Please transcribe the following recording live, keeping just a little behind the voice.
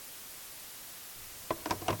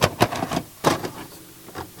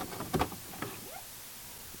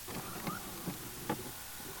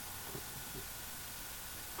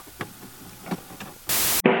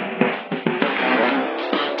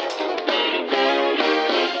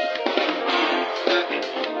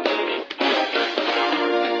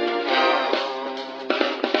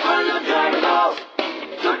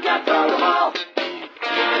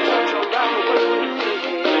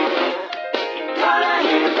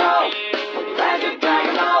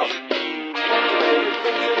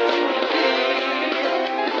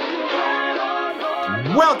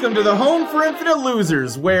Welcome to the Home for Infinite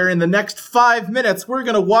Losers, where in the next 5 minutes we're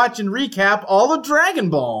going to watch and recap all of Dragon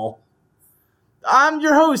Ball. I'm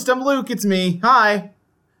your host, I'm Luke, it's me, hi.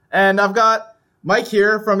 And I've got Mike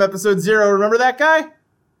here from episode 0, remember that guy?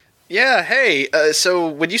 Yeah, hey, so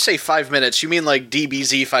when you say 5 minutes, you mean like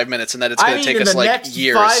DBZ 5 minutes and that it's going to take us like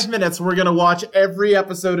years? In the next 5 minutes we're going to watch every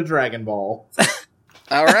episode of Dragon Ball.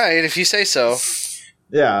 Alright, if you say so.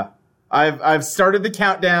 Yeah. I've started the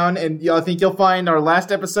countdown, and I think you'll find our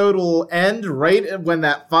last episode will end right when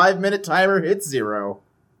that 5-minute timer hits 0.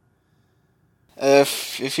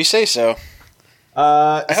 If you say so.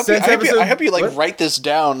 I hope you like write this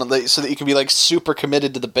down so that you can be like super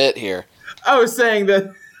committed to the bit here. I was saying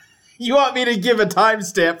that you want me to give a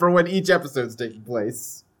timestamp for when each episode's taking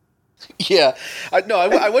place. Yeah, I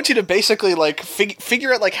want you to basically like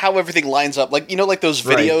figure out like how everything lines up. Like, you know, like those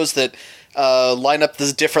videos that line up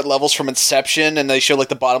the different levels from Inception, and they show like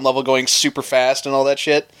the bottom level going super fast and all that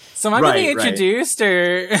shit. So am I getting introduced,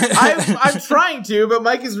 or I'm trying to, but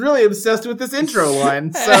Mike is really obsessed with this intro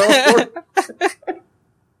line. So,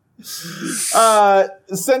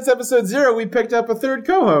 since episode 0, we picked up a third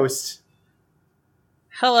co-host.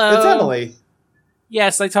 Hello, it's Emily.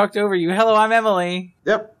 Yes, I talked over you. Hello, I'm Emily.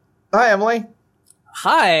 Yep. Hi, Emily.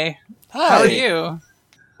 Hi. How are you?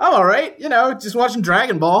 I'm alright. You know, just watching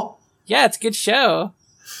Dragon Ball. Yeah, it's a good show.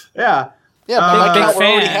 Yeah. Yeah, but we're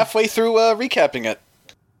already halfway through recapping it.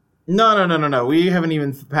 No. We haven't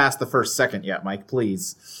even passed the first second yet, Mike,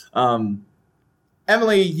 please.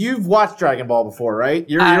 Emily, you've watched Dragon Ball before, right?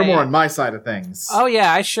 You're more on my side of things. Oh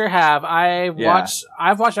yeah, I sure have. I've watched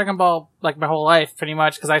Dragon Ball like my whole life, pretty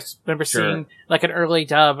much, because I remember seeing like an early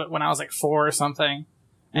dub when I was like 4 or something.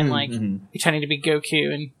 And pretending to be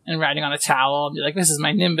Goku and riding on a towel and be like, this is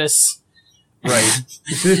my Nimbus. Right.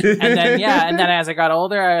 and then as I got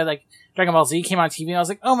older, Dragon Ball Z came on TV and I was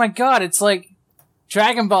like, oh my god, it's like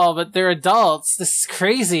Dragon Ball, but they're adults. This is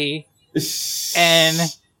crazy. and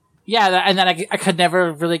then I could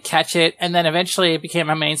never really catch it. And then eventually it became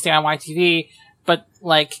a mainstay on YTV. But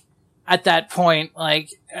like at that point,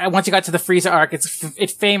 like once you got to the Frieza arc, it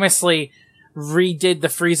famously redid the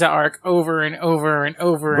Frieza arc over and over and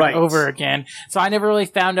over and over again. So I never really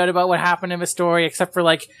found out about what happened in the story, except for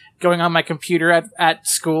like going on my computer at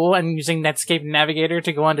school and using Netscape Navigator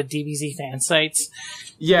to go onto DBZ fan sites.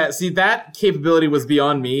 Yeah, see, that capability was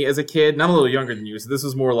beyond me as a kid, and I'm a little younger than you, so this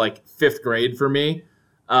was more like 5th grade for me.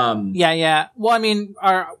 Yeah. Well, I mean,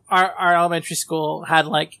 our elementary school had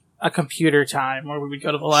like a computer time where we would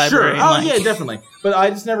go to the library. Sure. Yeah, definitely. But I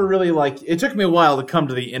just never really it took me a while to come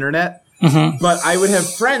to the internet. Mm-hmm. But I would have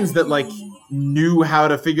friends that like knew how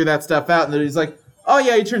to figure that stuff out, and they're just like, "Oh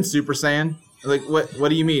yeah, he turned Super Saiyan." I'm like, what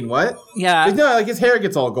do you mean? What? Yeah. Like, no, like his hair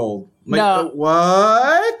gets all gold. I'm no. Like,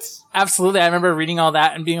 what? Absolutely. I remember reading all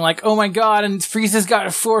that and being like, "Oh my god!" And Frieza's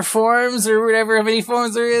got 4 forms or whatever, how many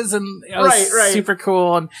forms there is, and it was super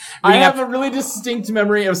cool. And I have a really distinct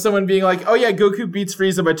memory of someone being like, "Oh yeah, Goku beats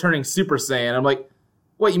Frieza by turning Super Saiyan." I'm like,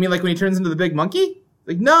 "What? You mean like when he turns into the big monkey?"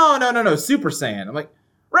 Like, no, Super Saiyan. I'm like,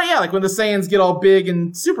 right, yeah, like when the Saiyans get all big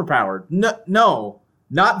and superpowered. No,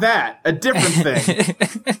 not that. A different thing.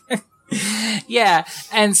 Yeah,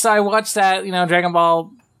 and so I watched that, Dragon Ball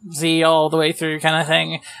Z all the way through kind of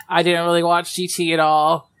thing. I didn't really watch GT at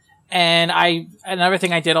all. And another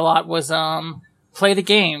thing I did a lot was play the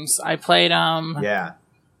games. I played Dragon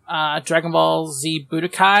Ball Z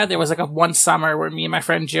Budokai. There was like one summer where me and my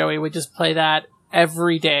friend Joey would just play that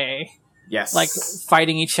every day. Yes. Like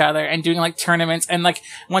fighting each other and doing like tournaments. And like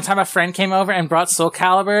one time a friend came over and brought Soul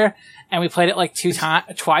Calibur and we played it like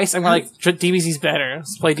twice and we're like, DBZ's better.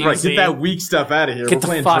 Let's play DBZ. Right, get that weak stuff out of here. We're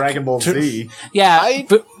playing Dragon Ball Z. Yeah.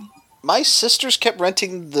 My sisters kept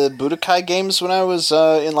renting the Budokai games when I was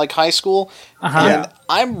in like high school. Uh-huh. And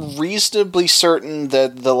I'm reasonably certain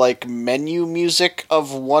that the like menu music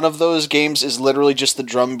of one of those games is literally just the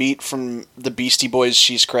drum beat from the Beastie Boys'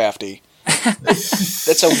 She's Crafty.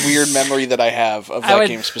 That's a weird memory that I have of that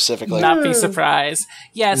game specifically. Not be surprised.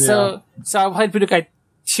 Yeah, so I played Budokai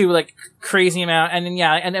 2 like crazy amount, and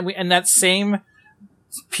then in that same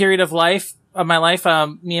period of my life,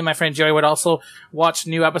 me and my friend Joey would also watch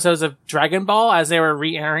new episodes of Dragon Ball as they were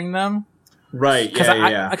re-airing them. Right. Because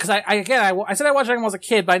I said I watched Dragon Ball as a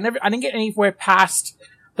kid, but I didn't get anywhere past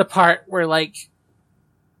the part where like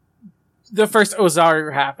the first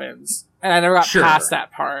Ozaru happens, and I never got past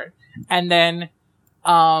that part. And then,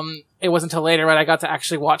 it wasn't until later when I got to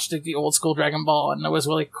actually watch the old school Dragon Ball, and it was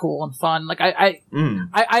really cool and fun. Like, I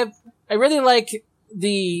really like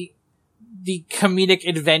the comedic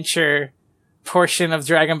adventure portion of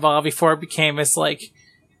Dragon Ball before it became this, like,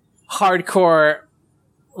 hardcore,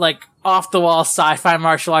 like off the wall sci-fi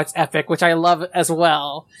martial arts epic, which I love as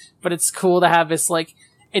well. But it's cool to have this like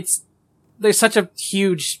there's such a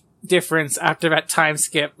huge difference after that time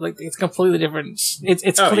skip. Like it's completely different.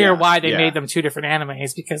 It's clear why they made them two different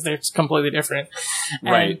animes because they're completely different.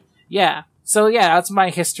 Right. And, yeah. So yeah, that's my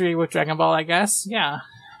history with Dragon Ball, I guess. Yeah.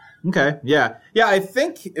 Okay. Yeah. Yeah. I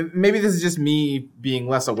think maybe this is just me being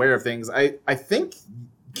less aware of things. I think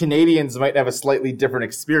Canadians might have a slightly different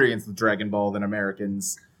experience with Dragon Ball than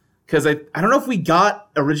Americans. Because I don't know if we got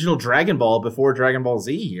original Dragon Ball before Dragon Ball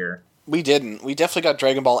Z here. We didn't. We definitely got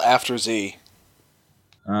Dragon Ball after Z.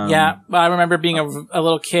 Yeah, but I remember being a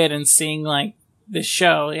little kid and seeing, like, this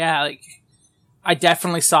show. Yeah, like, I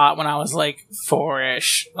definitely saw it when I was, like,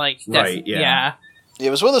 4-ish. Like, right, yeah. It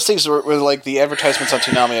was one of those things where like, the advertisements on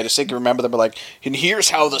Toonami, I just think I remember them were like, and here's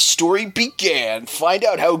how the story began. Find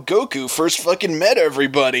out how Goku first fucking met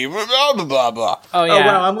everybody. Blah, blah, blah, blah. Oh, yeah. Oh,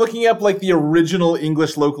 wow. I'm looking up, like, the original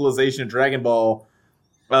English localization of Dragon Ball.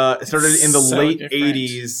 It started in the late different.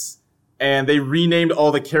 80s, and they renamed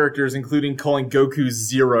all the characters, including calling Goku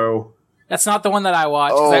Zero. That's not the one that I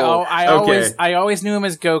watched. I always knew him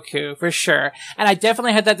as Goku, for sure. And I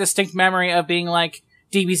definitely had that distinct memory of being, like,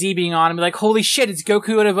 DBZ being on and be like, holy shit, it's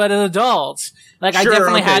Goku at an adult. Like, sure,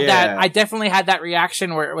 I definitely had that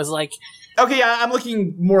reaction where it was like... Okay, yeah, I'm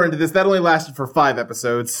looking more into this. That only lasted for 5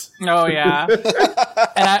 episodes. Oh, yeah.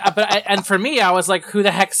 and for me, I was like, who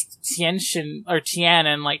the heck's Tien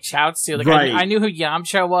and, like, Chaozu? Like, right. I knew who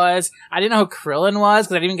Yamcha was. I didn't know who Krillin was,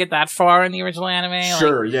 because I didn't even get that far in the original anime.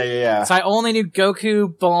 Sure, like, yeah. So I only knew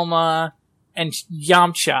Goku, Bulma, and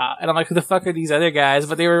Yamcha, and I'm like, who the fuck are these other guys?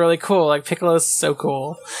 But they were really cool. Like, Piccolo's so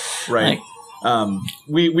cool. Right. Like,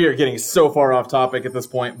 we are getting so far off topic at this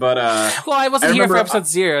point, but well, I wasn't here for episode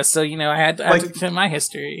 0, so you know, I had to tell my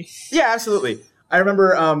history. Yeah, absolutely. I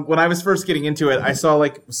remember when I was first getting into it, I saw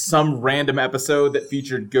like some random episode that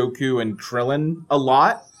featured Goku and Krillin a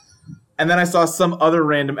lot, and then I saw some other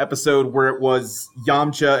random episode where it was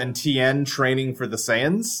Yamcha and Tien training for the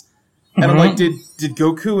Saiyans, and I'm like, did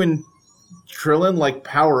Goku and Krillin, like,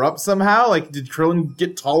 power up somehow? Like, did Krillin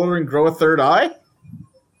get taller and grow a third eye?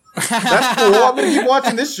 That's cool. I'm gonna keep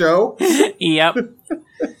watching this show. Yep.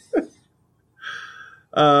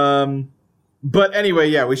 But anyway,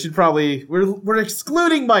 yeah, we should probably... We're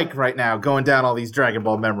excluding Mike right now, going down all these Dragon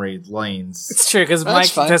Ball memory lanes. It's true, because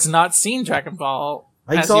Mike has not seen Dragon Ball,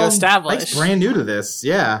 as you established. Mike's brand new to this,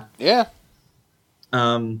 yeah. Yeah.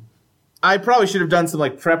 I probably should have done some,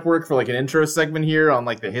 like, prep work for, like, an intro segment here on,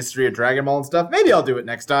 like, the history of Dragon Ball and stuff. Maybe I'll do it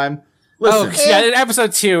next time. Listen. Oh, yeah, in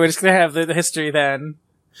episode 2, we're just gonna have the history then.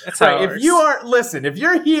 That's how it works. If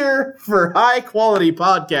you're here for high-quality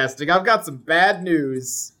podcasting, I've got some bad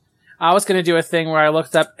news. I was gonna do a thing where I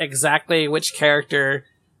looked up exactly which character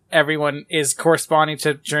everyone is corresponding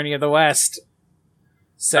to Journey of the West.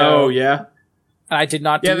 So, oh, yeah? I did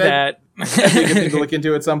not do that. That'd be a good thing to look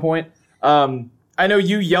into at some point. I know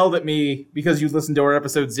you yelled at me because you listened to our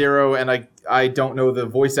episode 0, and I don't know the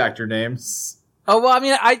voice actor names. Oh, well, I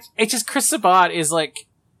mean, it's just Chris Sabat is, like,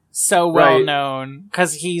 so well known,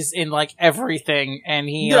 because he's in, like, everything, and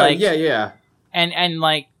he, Yeah. And,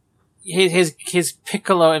 like, his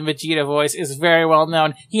Piccolo and Vegeta voice is very well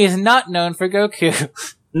known. He is not known for Goku.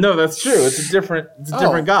 No, that's true. It's a different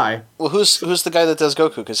guy. Well, who's the guy that does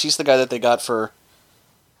Goku? Because he's the guy that they got for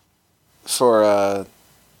Sun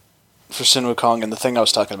Wukong and the thing I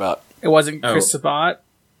was talking about. It wasn't Chris Sabat,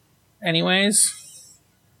 anyways.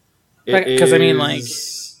 Because I mean, like,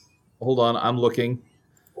 hold on, I'm looking.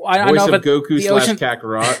 I Voice know, of Goku /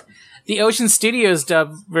 Kakarot. The Ocean Studios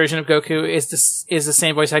dub version of Goku is the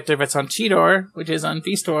same voice actor that's on Cheetor, which is on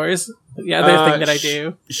Beast Wars. The other thing that I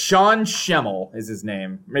do. Sean Schemmel is his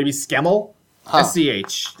name. Maybe Skemmel?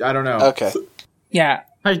 SCH. I don't know. Okay. Yeah.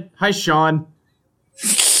 Hi, Sean.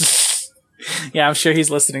 Yeah, I'm sure he's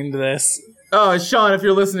listening to this. Oh, Sean, if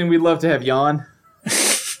you're listening, we'd love to have you on.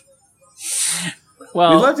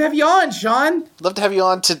 Well, we'd love to have you on, Sean. Love to have you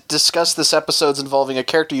on to discuss this episodes involving a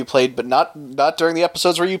character you played, but not during the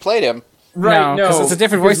episodes where you played him. Right, no, because it's a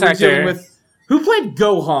different voice actor. Who played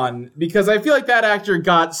Gohan? Because I feel like that actor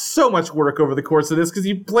got so much work over the course of this, because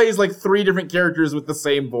he plays like 3 different characters with the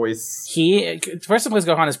same voice. The person who plays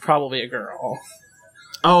Gohan is probably a girl.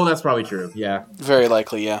 Oh, that's probably true, yeah. Very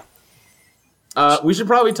likely, yeah. We should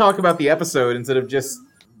probably talk about the episode instead of just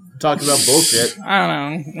talking about bullshit. I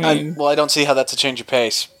don't know. I don't see how that's a change of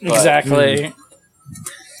pace. But. Exactly.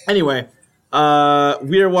 Anyway, we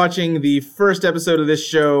are watching the first episode of this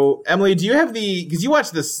show. Emily, do you have because you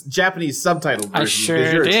watched this Japanese subtitled version? I sure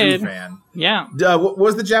because you're did. A true fan. Yeah. What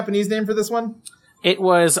was the Japanese name for this one? It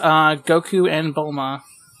was Goku and Bulma.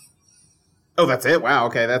 Oh, that's it? Wow,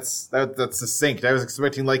 okay, that's succinct. I was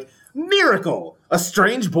expecting, like, miracle! A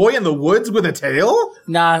strange boy in the woods with a tail?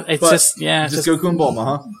 Nah, it's But just Goku and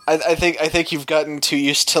Bulma, huh? I think you've gotten too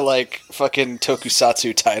used to like fucking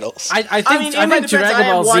tokusatsu titles. I think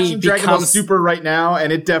Dragon Ball Z watching Dragon Ball becomes Super right now,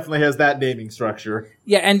 and it definitely has that naming structure.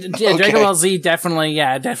 Dragon Ball Z definitely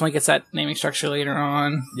gets that naming structure later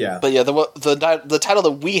on. Yeah, But yeah, the title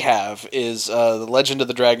that we have is The Legend of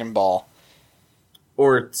the Dragon Ball.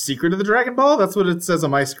 or Secret of the Dragon Ball. That's what it says on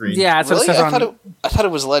my screen. Yeah, that's Really? what it says on. I thought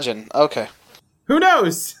it was Legend. Okay. Who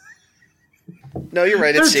knows? No, you're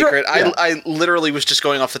right. It's There's secret. yeah. I literally was just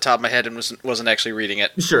going off the top of my head and wasn't actually reading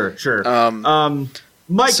it. Sure.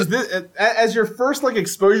 Mike, as your first like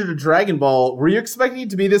exposure to Dragon Ball, were you expecting it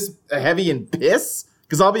to be this heavy and piss?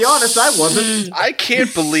 Because I'll be honest, I wasn't. I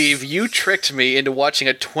can't believe you tricked me into watching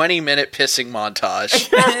a 20-minute pissing montage.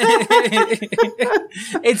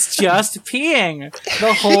 It's just peeing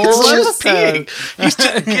the whole It's just episode.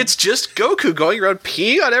 peeing. It's just Goku going around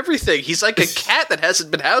peeing on everything. He's like a cat that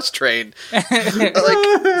hasn't been house trained. Like,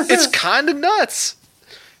 it's kind of nuts.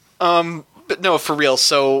 But no, for real.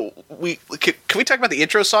 So can we talk about the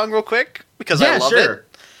intro song real quick? Because I love it.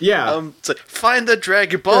 Yeah. It's like, find the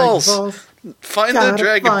Dragon Balls. Find the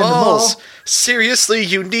Dragon Balls. Seriously,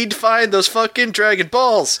 you need to find those fucking Dragon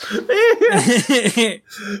Balls.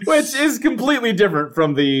 Which is completely different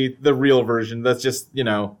from the real version. That's just,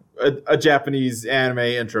 a Japanese anime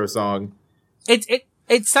intro song.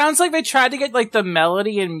 It sounds like they tried to get like the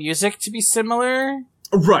melody and music to be similar.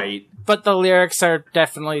 Right. But the lyrics are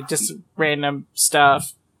definitely just random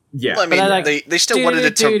stuff. Yeah. Well, I mean, like, they still wanted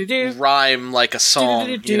it to rhyme like a song,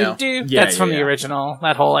 That's from the original.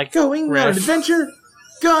 That whole like going riff. on an adventure,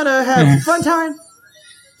 gonna have a fun time,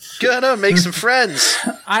 gonna make some friends.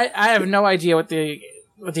 I have no idea what the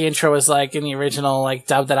intro was like in the original like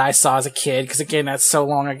dub that I saw as a kid, because again, that's so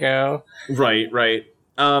long ago. Right.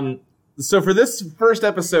 So for this first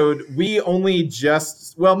episode, we only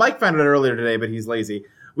Mike found it out earlier today, but he's lazy.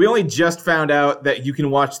 We only just found out that you can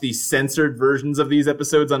watch the censored versions of these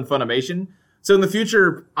episodes on Funimation. So in the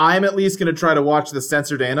future, I'm at least going to try to watch the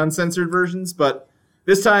censored and uncensored versions. But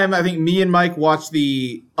this time, I think me and Mike watched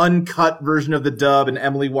the uncut version of the dub, and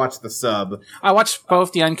Emily watched the sub. I watched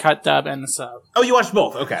both the uncut dub and the sub. Oh, you watched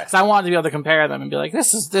both? Okay. So I wanted to be able to compare them and be like,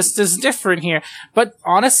 this is different here. But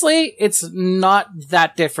honestly, it's not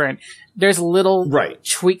that different. There's little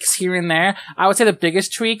tweaks here and there. I would say the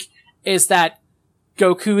biggest tweak is that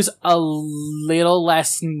Goku's a little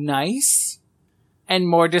less nice and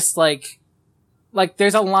more just like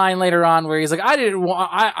there's a line later on where he's like,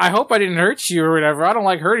 I hope I didn't hurt you or whatever. I don't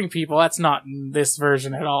like hurting people. That's not in this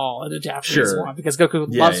version at all, in the Japanese one, because Goku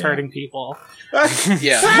loves hurting people.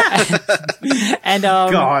 Yeah. And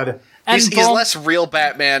God. He's less real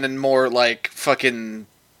Batman and more like fucking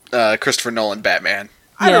Christopher Nolan Batman.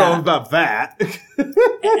 I don't know about that.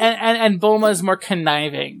 and Bulma's more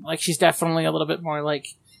conniving. Like, she's definitely a little bit more like,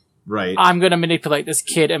 I'm going to manipulate this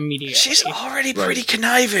kid immediately. She's already pretty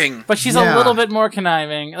conniving. But she's a little bit more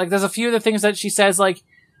conniving. Like, there's a few of the things that she says, like,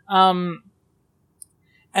 and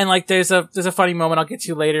like, there's a funny moment I'll get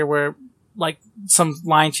to later where, like, some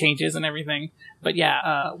line changes and everything. But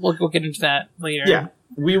yeah, we'll get into that later. Yeah.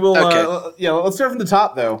 We will, let's start from the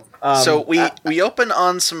top, though. So we open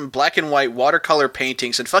on some black and white watercolor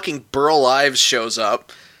paintings, and fucking Burl Ives shows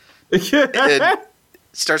up. And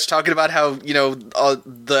starts talking about how,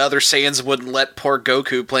 the other Saiyans wouldn't let poor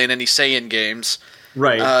Goku play in any Saiyan games.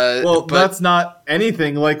 Right. But that's not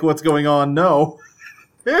anything like what's going on, no.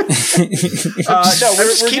 I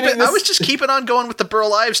was just keeping on going with the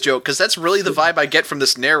Burl Ives joke, because that's really the vibe I get from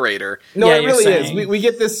this narrator. No, it really is. We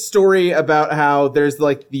get this story about how there's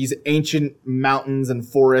like these ancient mountains and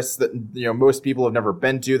forests that most people have never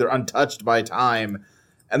been to. They're untouched by time.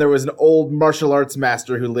 And there was an old martial arts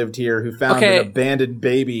master who lived here who found an abandoned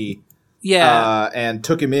baby and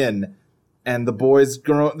took him in. And the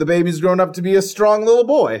baby's grown up to be a strong little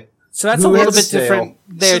boy. So that's a little bit different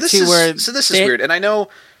there too. So this is weird, and I know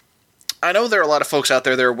there are a lot of folks out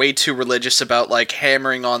there that are way too religious about like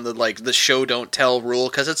hammering on the show don't tell rule,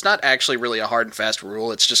 because it's not actually really a hard and fast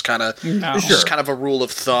rule. It's just kind of just kind of a rule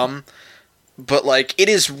of thumb. But like, it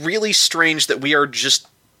is really strange that we are just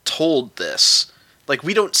told this. Like,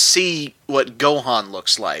 we don't see what Gohan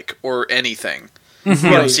looks like or anything. We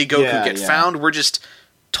don't see Goku get found. We're just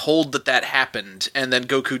told that happened, and then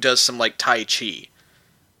Goku does some like Tai Chi.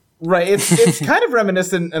 Right, it's kind of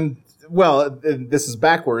reminiscent, and this is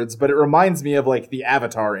backwards, but it reminds me of like the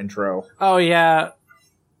Avatar intro. Oh yeah,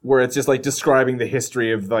 where it's just like describing the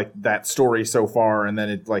history of like that story so far, and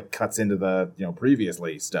then it like cuts into the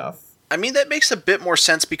previously stuff. I mean, that makes a bit more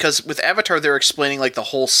sense, because with Avatar they're explaining like the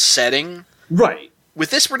whole setting. Right.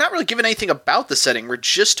 With this, we're not really given anything about the setting. We're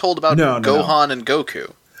just told about Gohan and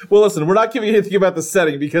Goku. Well, listen, we're not giving anything about the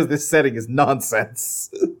setting because this setting is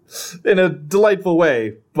nonsense. In a delightful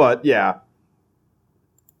way, but yeah.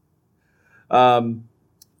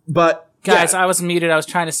 But... Guys, I was muted. I was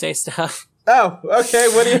trying to say stuff. Oh, okay.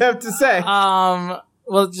 What do you have to say?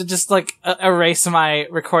 Well, just like erase my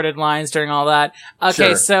recorded lines during all that. Okay,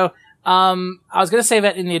 Sure. so I was gonna say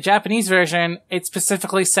that in the Japanese version, it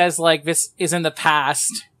specifically says like this is in the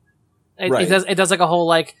past. Right. It does like a whole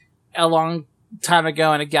like a long time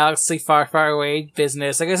ago in a galaxy far, far away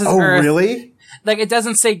business. Like this is Oh, Earth. really? Like it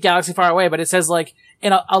doesn't say galaxy far away, but it says like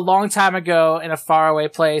in a long time ago in a faraway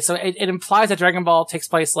place. So it implies that Dragon Ball takes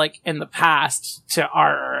place like in the past to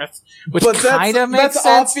our Earth, which kind of makes sense.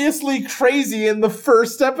 That's obviously crazy in the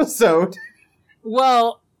first episode.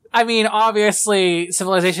 Well, I mean, obviously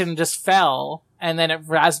civilization just fell and then it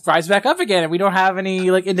rise back up again, and we don't have any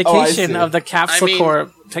like indication of the capsule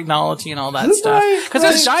core technology and all that stuff. Because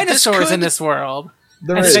there's dinosaurs in this world.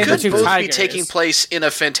 This could both be taking place in a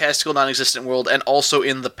fantastical, non-existent world and also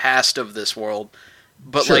in the past of this world.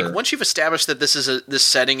 But like once you've established that this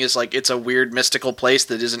setting is like it's a weird mystical place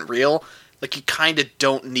that isn't real, like you kind of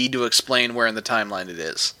don't need to explain where in the timeline it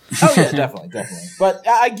is. Oh yeah, definitely. But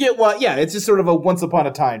I get what. Yeah, it's just sort of a once upon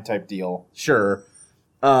a time type deal. Sure.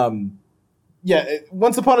 Yeah,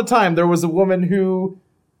 once upon a time there was a woman who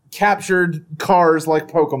captured cars like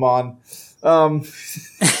Pokemon.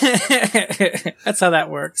 That's how that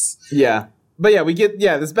works. Yeah. But yeah, we get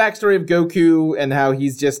this backstory of Goku and how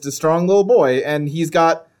he's just a strong little boy, and he's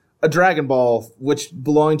got a Dragon Ball which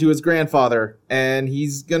belonged to his grandfather, and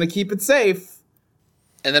he's gonna keep it safe.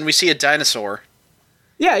 And then we see a dinosaur.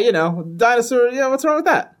 Yeah, dinosaur. Yeah, what's wrong with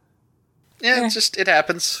that? Yeah, it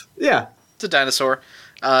happens. Yeah, it's a dinosaur,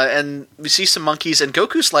 and we see some monkeys, and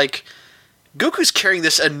Goku's carrying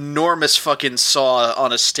this enormous fucking saw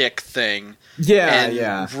on a stick thing.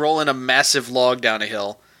 Yeah, rolling a massive log down a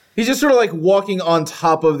hill. He's just sort of like walking on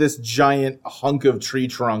top of this giant hunk of tree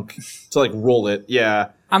trunk to like roll it. Yeah.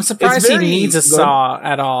 I'm surprised he needs a saw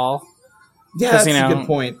at all. Yeah, that's a good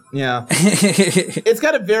point. Yeah. It's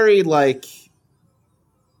got a very like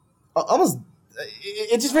almost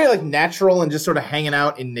it's just very like natural and just sort of hanging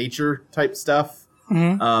out in nature type stuff.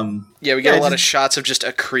 Mm-hmm. Yeah, we get a lot of shots of just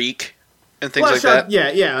a creek and things like that.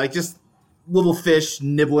 Yeah, like just little fish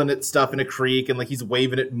nibbling at stuff in a creek, and like he's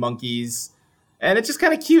waving at monkeys. And it's just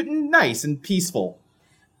kind of cute and nice and peaceful.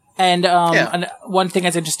 And one thing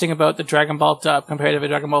that's interesting about the Dragon Ball dub compared to the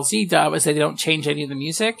Dragon Ball Z dub is they don't change any of the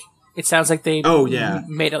music. It sounds like they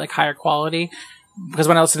made it like higher quality. Because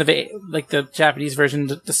when I listen to the Japanese version,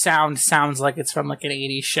 the sound sounds like it's from like an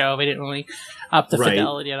 80s show. They didn't really up the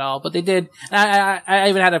fidelity at all. But they did. I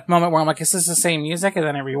even had a moment where I'm like, is this the same music? And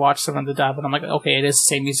then I rewatched some of the dub and I'm like, okay, it is the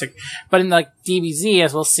same music. But in like DBZ,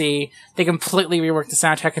 as we'll see, they completely reworked the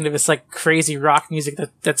soundtrack into this like crazy rock music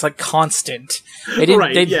that's like constant. They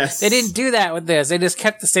didn't, they didn't do that with this. They just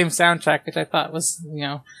kept the same soundtrack, which I thought was,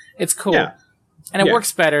 it's cool. Yeah. And it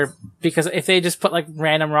works better, because if they just put like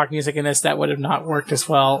random rock music in this, that would have not worked as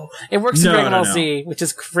well. It works in Dragon Ball Z, which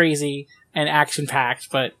is crazy and action-packed,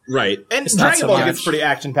 but... Right. And Dragon Ball gets pretty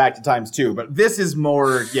action-packed at times too, but this is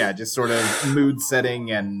more, just sort of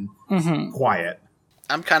mood-setting and quiet.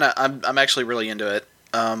 I'm actually really into it.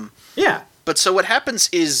 Yeah. But so what happens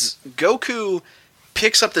is Goku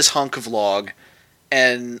picks up this hunk of log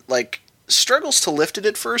and, like, struggles to lift it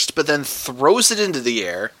at first, but then throws it into the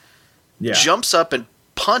air. Yeah. Jumps up and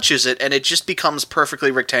punches it, and it just becomes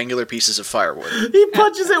perfectly rectangular pieces of firewood. He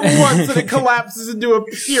punches it once, and it collapses into a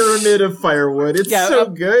pyramid of firewood. It's so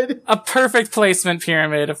good. A perfect placement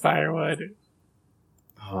pyramid of firewood.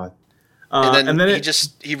 And then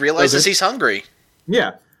he realizes he's hungry.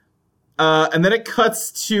 Yeah. And then it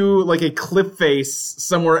cuts to like a cliff face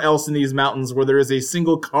somewhere else in these mountains where there is a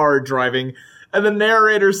single car driving, and the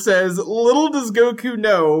narrator says, "Little does Goku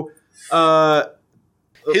know,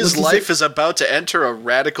 his life is about to enter a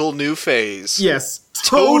radical new phase." Yes,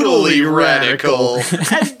 totally radical.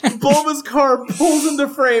 And Bulma's car pulls into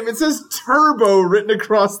frame. It says "Turbo" written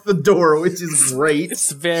across the door, which is great.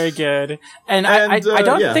 It's very good. And I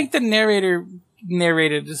don't think the narrator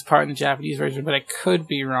narrated this part in the Japanese version, but I could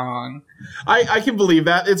be wrong. I can believe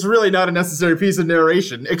that. It's really not a necessary piece of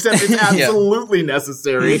narration, except it's absolutely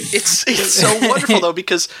necessary. It's so wonderful, though,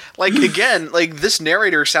 because, like, again, like, this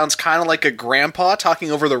narrator sounds kind of like a grandpa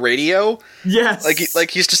talking over the radio. Yes. Like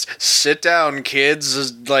he's just, "Sit down,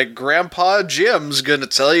 kids. Like, Grandpa Jim's gonna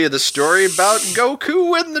tell you the story about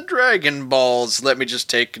Goku and the Dragon Balls. Let me just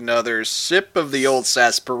take another sip of the old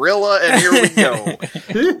sarsaparilla, and here we go."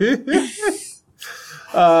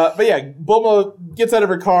 But yeah, Bulma gets out of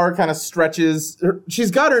her car, kind of stretches.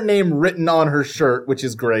 She's got her name written on her shirt, which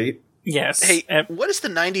is great. Yes. Hey, what does the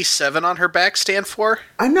 97 on her back stand for?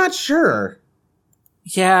 I'm not sure.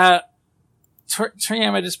 Yeah.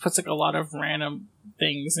 Toriyama just puts like a lot of random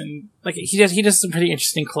things, and like he does some pretty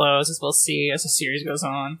interesting clothes, as we'll see as the series goes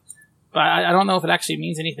on. But I don't know if it actually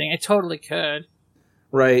means anything. It totally could.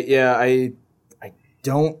 Right, yeah, I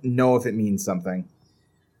don't know if it means something.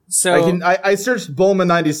 So I searched Bulma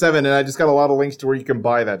 97 and I just got a lot of links to where you can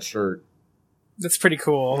buy that shirt. that's pretty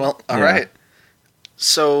cool. Well, all right.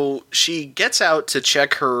 So she gets out to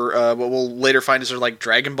check her, what we'll later find is her, like,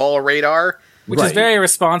 Dragon Ball radar. Which is very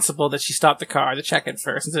responsible that she stopped the car to check it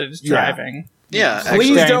first instead of just driving. Yeah.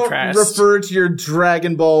 Please Very don't impressed. refer to your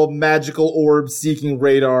Dragon Ball magical orb seeking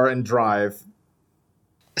radar and drive.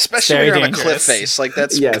 Especially when Very you're on a cliff dangerous. face. Like,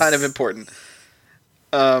 that's Yes. kind of important.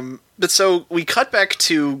 But so we cut back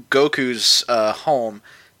to Goku's home,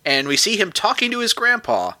 and we see him talking to his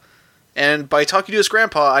grandpa. And by talking to his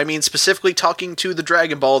grandpa, I mean specifically talking to the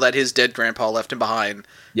Dragon Ball that his dead grandpa left him behind.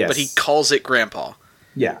 Yes. But he calls it Grandpa.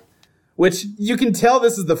 Yeah. Which you can tell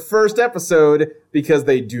this is the first episode because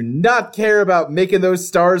they do not care about making those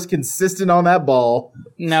stars consistent on that ball.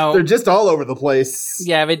 No. They're just all over the place.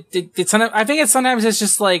 Yeah, but I think sometimes it's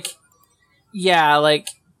just like, yeah, like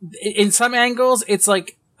in some angles it's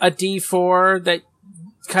like a D4 that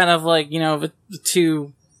kind of like, you know, the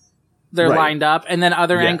two they're Right. lined up, and then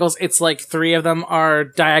other Yeah. angles it's like three of them are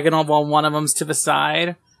diagonal while one of them's to the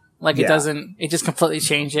side. Like Yeah. it just completely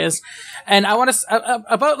changes. And I want to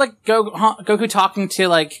about like Goku talking to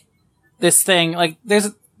like this thing. Like there's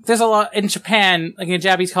a lot in Japan, like in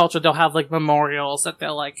Japanese culture, they'll have like memorials that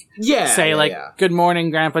they'll like say like "Good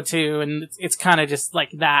morning, Grandpa" too, and it's kind of just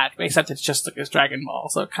like that, except it's just like this Dragon Ball.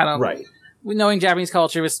 So kind of Right. knowing Japanese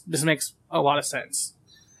culture, this makes a lot of sense.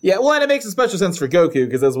 Yeah, well, and it makes a special sense for Goku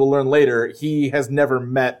because, as we'll learn later, he has never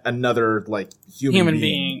met another like human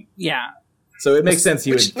being. Yeah. So it makes sense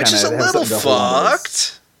he would Which kind is of a have little something to hold on to.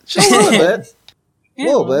 fucked. A little bit. A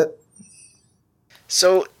little bit.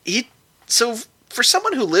 So for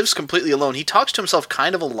someone who lives completely alone, he talks to himself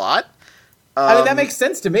kind of a lot. I mean, that makes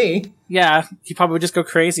sense to me. Yeah, he probably would just go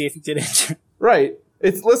crazy if he didn't. Right.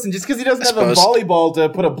 Listen, just because he doesn't have a suppose. volleyball to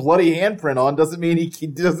put a bloody handprint on doesn't mean he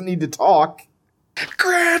doesn't need to talk.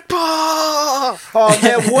 Grandpa! Oh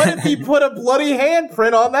man, what if he put a bloody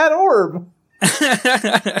handprint on that orb?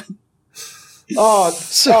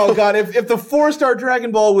 Oh god, if the 4-star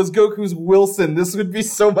Dragon Ball was Goku's Wilson, this would be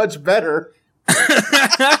so much better.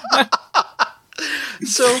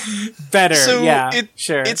 Better, yeah,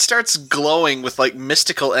 sure. It starts glowing with like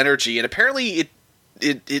mystical energy, and apparently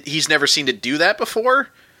he's never seen it do that before.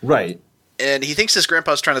 Right. And he thinks his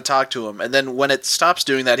grandpa's trying to talk to him, and then when it stops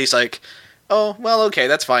doing that, he's like, "Oh, well, okay,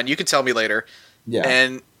 that's fine. You can tell me later." Yeah.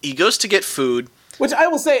 And he goes to get food. Which I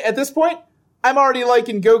will say, at this point, I'm already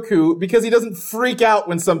liking Goku because he doesn't freak out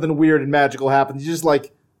when something weird and magical happens. He's just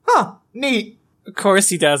like, huh, neat. Of course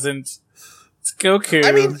he doesn't. It's Goku.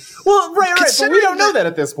 I mean, Well, right, but we don't know that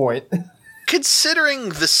at this point. considering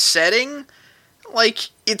the setting, like,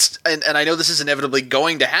 it's, and I know this is inevitably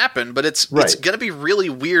going to happen, but it's Right. going to be really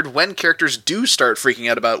weird when characters do start freaking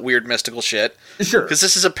out about weird mystical shit. Sure. Because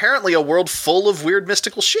this is apparently a world full of weird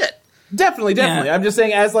mystical shit. Definitely. Yeah. I'm just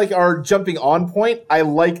saying, as like our jumping on point, I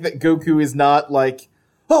like that Goku is not like,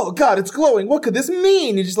 oh god, it's glowing. What could this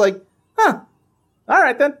mean? He's just like, huh. All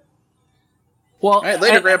right then. well, All right,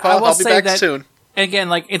 later, Grandpa. I will I'll be say back that, soon. Again,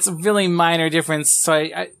 like it's a really minor difference. So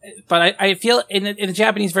I feel in the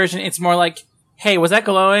Japanese version, it's more like, hey, was that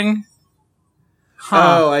glowing?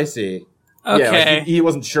 Huh. Oh, I see. Okay. Yeah, like he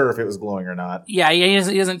wasn't sure if it was glowing or not. Yeah, he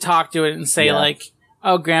doesn't talk to it and say Yeah. like,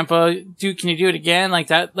 "Oh, Grandpa, can you do it again?" Like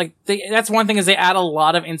that. Like that's one thing is they add a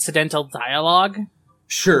lot of incidental dialogue.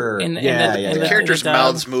 Sure. In the The characters' dub.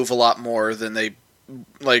 mouths move a lot more than they,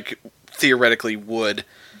 like, theoretically would.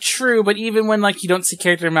 True, but even when like you don't see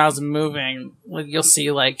character mouths moving, like you'll see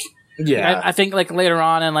like Yeah. I think like later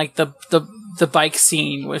on in like the bike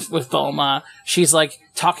scene with Bulma, she's like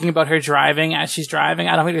talking about her driving as she's driving.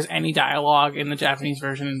 I don't think there's any dialogue in the Japanese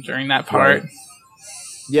version during that part. Right.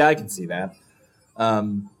 Yeah, I can see that.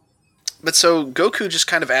 But so Goku just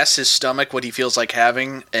kind of asks his stomach what he feels like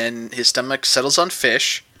having, and his stomach settles on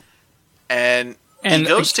fish. And he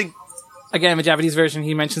goes to... Again, in the Japanese version,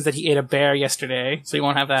 he mentions that he ate a bear yesterday, so he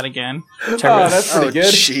won't have that again. Oh, that's pretty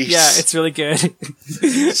good. Jeez. Yeah, it's really good.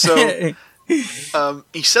 So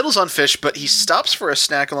he settles on fish, but he stops for a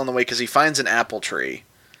snack along the way because he finds an apple tree.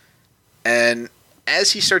 And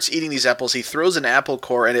as he starts eating these apples, he throws an apple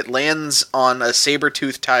core, and it lands on a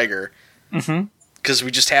saber-toothed tiger. Mm-hmm. Because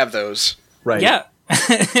we just have those. Right. Yeah.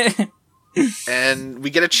 And we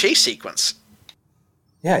get a chase sequence.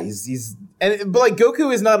 Yeah, but like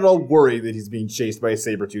Goku is not at all worried that he's being chased by a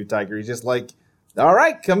saber-toothed tiger. He's just like, all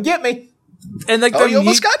right, come get me. And like, you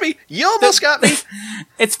almost got me. You almost got me.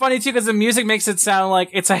 It's funny too because the music makes it sound like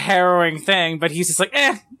it's a harrowing thing, but he's just like,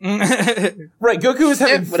 eh. Right, Goku is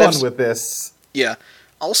having fun with this. Yeah.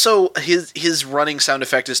 Also, his running sound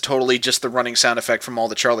effect is totally just the running sound effect from all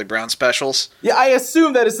the Charlie Brown specials. Yeah, I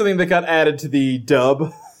assume that is something that got added to the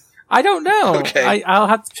dub. I don't know. Okay. I'll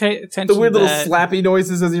have to pay attention The weird to little that. slappy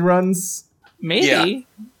noises as he runs. Maybe.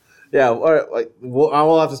 Yeah, all right, I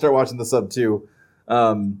will have to start watching the sub too.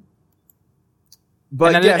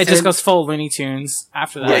 But and then yes, it just goes full Looney Tunes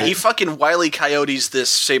after that. Yeah, he fucking Wile E. Coyotes this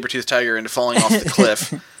saber-toothed tiger into falling off the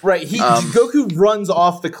cliff. Right, Goku runs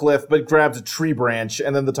off the cliff but grabs a tree branch,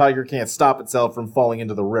 and then the tiger can't stop itself from falling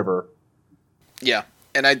into the river. Yeah,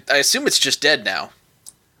 and I assume it's just dead now.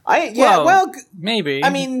 Maybe. I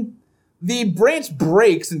mean, the branch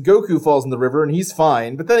breaks and Goku falls in the river, and he's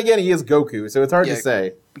fine. But then again, he is Goku, so it's hard to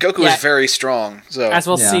say. Goku is very strong, so as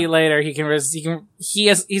we'll see later, he's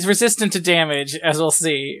resistant to damage, as we'll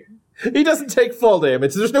see. He doesn't take fall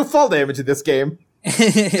damage. There's no fall damage in this game.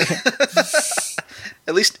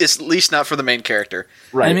 At least not for the main character.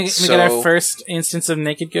 Right. And we get our first instance of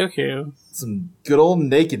naked Goku. Some good old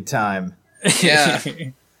naked time. Yeah.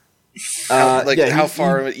 How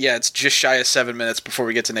far? It's just shy of 7 minutes before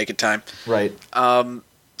we get to naked time. Right.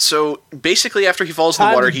 So basically, after he falls in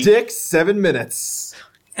the water, Dick 7 minutes.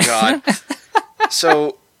 God.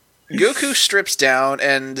 So Goku strips down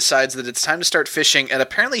and decides that it's time to start fishing, and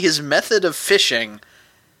apparently his method of fishing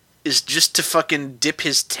is just to fucking dip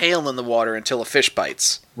his tail in the water until a fish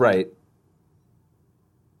bites. Right.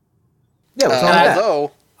 Yeah, what's wrong with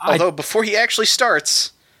that? Although before he actually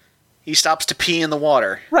starts, he stops to pee in the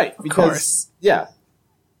water. Right, because, of course. Yeah.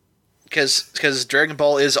 Because Dragon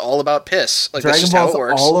Ball is all about piss. Like, Dragon that's just Ball's how it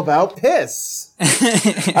works. all about piss.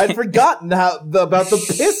 I'd forgotten about the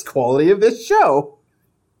piss quality of this show.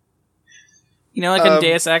 You know, like in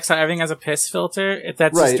Deus Ex, how everything has a piss filter?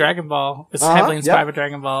 That's just Dragon Ball. It's heavily inspired by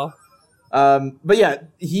Dragon Ball. But yeah,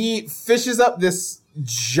 he fishes up this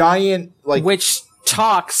giant, which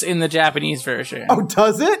talks in the Japanese version. Oh,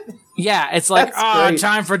 does it? Yeah, it's like,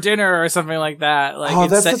 time for dinner or something like that. Like,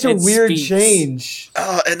 that's such a weird change.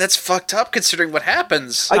 Oh, and that's fucked up considering what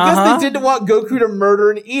happens. I guess they didn't want Goku to murder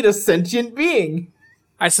and eat a sentient being.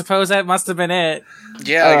 I suppose that must have been it.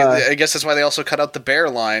 Yeah, I guess that's why they also cut out the bear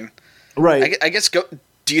line. Right. I guess,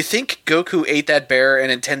 do you think Goku ate that bear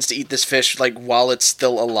and intends to eat this fish, like, while it's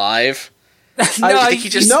still alive? No, do you think he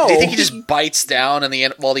just bites down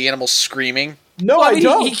while the animal's screaming? No, I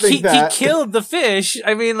don't think that. He killed the fish.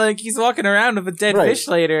 I mean, like, he's walking around with a dead fish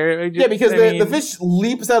later. Yeah, because the fish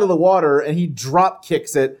leaps out of the water, and he drop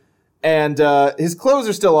kicks it, and his clothes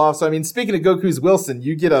are still off, so, I mean, speaking of Goku's Wilson,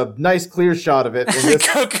 you get a nice clear shot of it.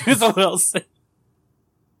 Goku's Wilson.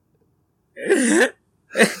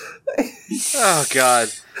 Oh, God.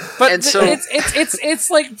 But it's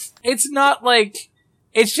like, it's not like...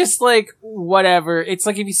 It's just like, whatever. It's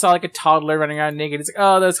like if you saw like a toddler running around naked. It's like,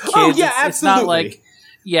 oh, those kids. Oh, yeah, absolutely. It's not like,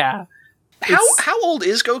 yeah. How old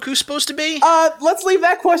is Goku supposed to be? Let's leave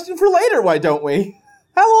that question for later, why don't we?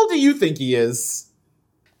 How old do you think he is?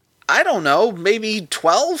 I don't know. Maybe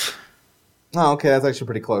 12? Oh, okay, that's actually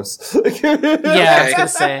pretty close. Yeah, I was gonna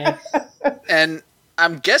say. And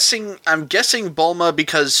I'm guessing Bulma,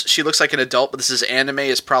 because she looks like an adult, but this is anime,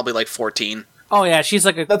 is probably like 14. Oh yeah, she's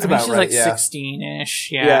like she's like 16-ish.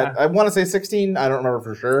 Yeah, I want to say 16. I don't remember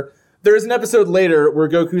for sure. There's an episode later where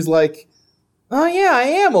Goku's like, "Oh yeah, I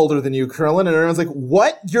am older than you, Krillin," and everyone's like,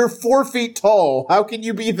 "What? You're 4 feet tall. How can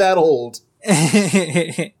you be that old?"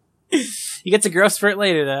 He gets a growth spurt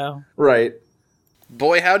later, though. Right.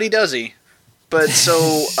 Boy, howdy does he. But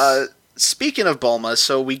so, speaking of Bulma,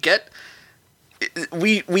 so we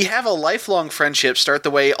have a lifelong friendship start the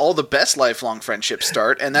way all the best lifelong friendships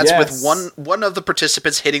start, and that's with one of the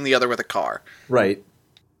participants hitting the other with a car. Right.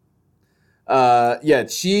 Yeah,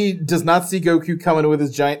 she does not see Goku coming with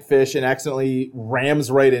his giant fish and accidentally rams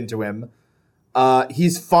right into him.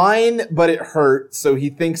 He's fine, but it hurt, so he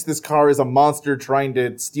thinks this car is a monster trying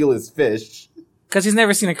to steal his fish. Because he's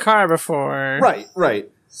never seen a car before. Right.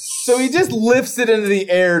 So he just lifts it into the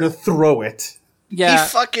air to throw it. Yeah.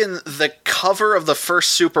 He the cover of the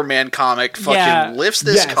first Superman comic lifts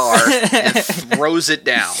this car and throws it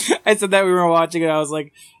down. I said that we were watching it. I was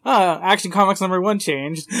like, Action Comics #1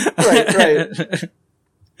 changed. Right.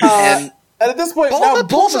 And at this point, Bulma now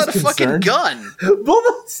pulls Bulma's out a fucking concerned. gun.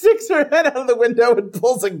 Bulma sticks her head out of the window and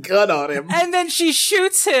pulls a gun on him. And then she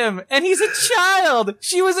shoots him, and he's a child.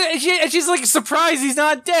 She's like surprised he's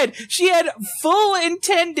not dead. She had full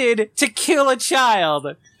intended to kill a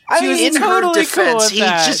child. She was in totally her defense, cool with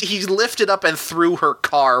that. he lifted up and threw her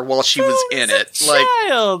car while she was in it.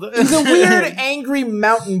 Child. He's a weird, angry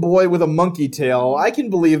mountain boy with a monkey tail. I can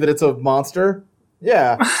believe that it's a monster.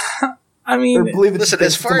 Yeah. I mean, listen,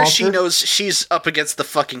 as far as she knows, she's up against the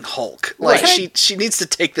fucking Hulk. Like, she needs to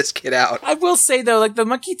take this kid out. I will say, though, like, the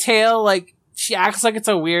monkey tail, like, she acts like it's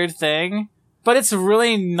a weird thing, but it's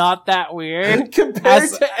really not that weird. Compared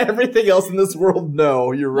to everything else in this world,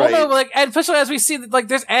 no, you're right. Well, no, like, and especially as we see, like,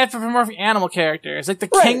 there's anthropomorphic animal characters. Like, the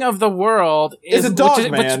king of the world is a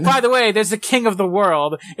dog man. Which, by the way, there's the king of the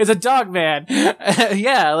world is a dog man.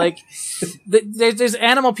 Yeah, like, there's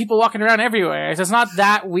animal people walking around everywhere. So it's not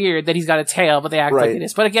that weird that he's got a tail, but they act like it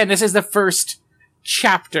is. But again, this is the first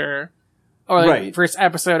chapter, or like, first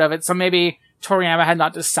episode of it, so maybe Toriyama had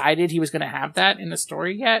not decided he was going to have that in the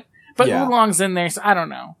story yet. But Oolong's in there, so I don't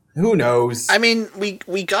know. Who knows? I mean, we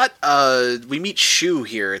meet Shu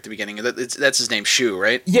here at the beginning. That's his name, Shu,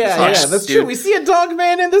 right? Yeah, that's true. We see a dog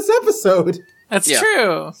man in this episode. That's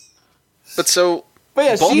true. But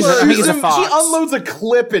yeah, she unloads a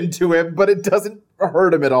clip into him, but it doesn't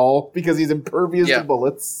hurt him at all because he's impervious to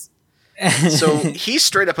bullets. So he's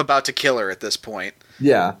straight up about to kill her at this point.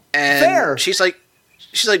 Yeah. And she's like,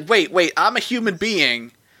 wait, I'm a human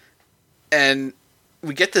being. And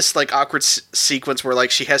we get this like awkward sequence where like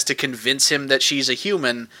she has to convince him that she's a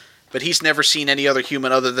human, but he's never seen any other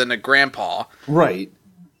human other than a grandpa. Right.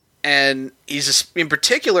 And he's in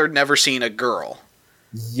particular never seen a girl.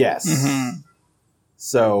 Yes. Mm-hmm.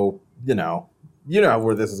 So, you know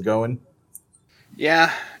where this is going.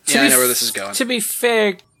 Yeah, I know where this is going. To be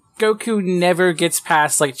fair, Goku never gets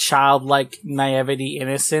past like childlike naivety,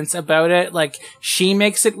 innocence about it. Like she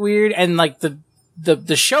makes it weird, and like the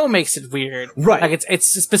show makes it weird. Right. Like it's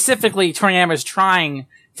specifically Toriyama's trying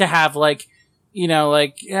to have like,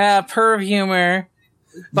 perv humor.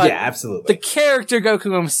 But yeah, absolutely. The character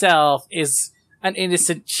Goku himself is an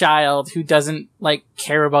innocent child who doesn't like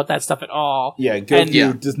care about that stuff at all. Yeah,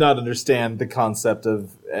 Goku does not understand the concept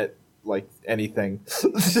of like anything.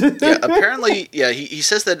 Apparently, he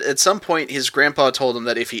says that at some point his grandpa told him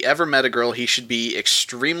that if he ever met a girl, he should be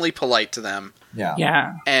extremely polite to them.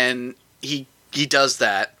 Yeah. And he does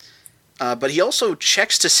that. But he also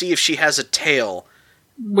checks to see if she has a tail.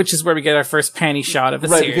 Which is where we get our first panty shot of the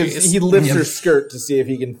series. Right, because he lifts her skirt to see if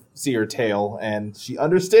he can see her tail, and she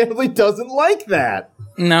understandably doesn't like that.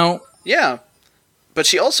 No. Yeah. But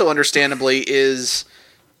she also understandably is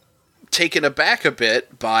taken aback a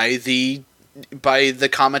bit by the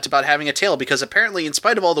comment about having a tail, because apparently, in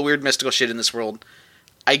spite of all the weird mystical shit in this world,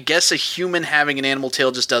 I guess a human having an animal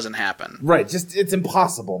tail just doesn't happen. Right, it's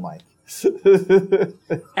impossible, Mike.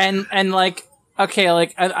 and like, okay,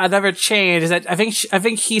 like another change is that I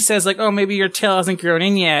think he says like, oh, maybe your tail hasn't grown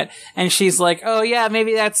in yet, and she's like, oh yeah,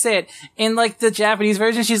 maybe that's it. In like the Japanese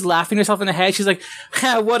version, she's laughing herself in the head. She's like,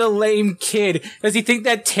 what a lame kid. Does he think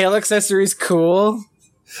that tail accessory is cool?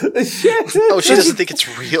 Oh, she doesn't think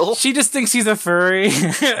it's real? She just thinks he's a furry.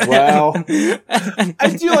 Wow.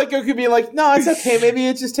 I do like Goku being like, no, it's okay. Maybe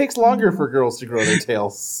it just takes longer for girls to grow their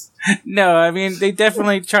tails. No, I mean, they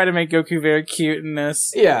definitely try to make Goku very cute in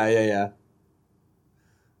this. Yeah.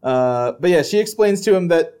 But yeah, she explains to him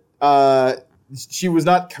that she was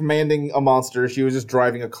not commanding a monster. She was just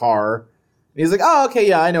driving a car. And he's like, oh, okay,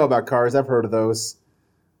 yeah, I know about cars. I've heard of those.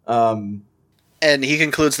 And he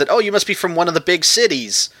concludes that, oh, you must be from one of the big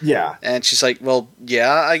cities. Yeah. And she's like, well,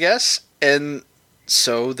 yeah, I guess. And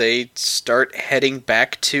so they start heading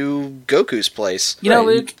back to Goku's place. You know,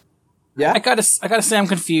 Luke? Yeah? I gotta say I'm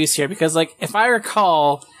confused here, because, like, if I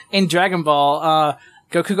recall, in Dragon Ball,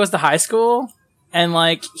 Goku goes to high school, and,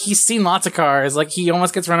 like, he's seen lots of cars. Like, he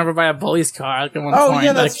almost gets run over by a bully's car, like, at one point. Oh,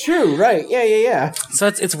 yeah, that's true. Right. Yeah. So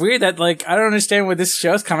it's weird that, like, I don't understand where this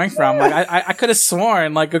show's coming from. Like, I could have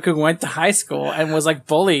sworn, like, Goku went to high school and was, like,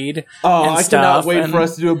 bullied. Oh, and I stuff, cannot wait for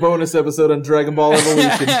us to do a bonus episode on Dragon Ball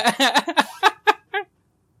Evolution.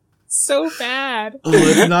 So bad.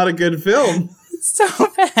 It's not a good film. So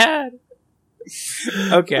bad.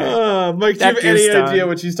 Okay. Mike, do you have any idea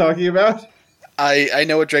what she's talking about? I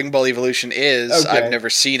know what Dragon Ball Evolution is. Okay. I've never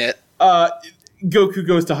seen it. Goku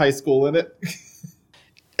goes to high school in it.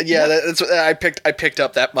 Yeah, that's what I picked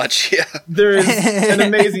up that much. Yeah. There is an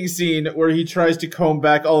amazing scene where he tries to comb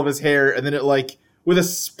back all of his hair, and then it, like, with a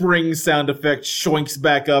spring sound effect, shoinks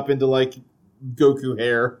back up into, like, Goku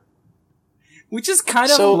hair. Which is kind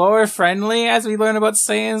of lore friendly, as we learn about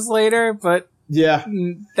Saiyans later, but Yeah.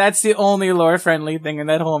 That's the only lore-friendly thing in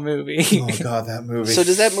that whole movie. Oh god, that movie. So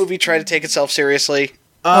does that movie try to take itself seriously?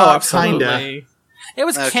 Absolutely. Kinda. It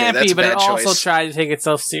was Okay, that's campy, a but it bad also choice. tried to take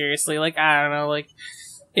itself seriously. Like, I don't know, like,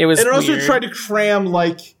 it was And it also weird. tried to cram,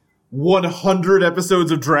 like, 100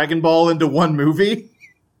 episodes of Dragon Ball into one movie.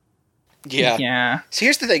 Yeah. Yeah. So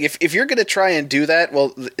here's the thing: if you're going to try and do that,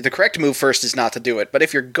 well, the correct move first is not to do it. But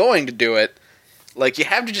if you're going to do it, like, you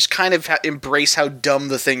have to just kind of embrace how dumb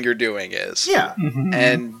the thing you're doing is. Yeah.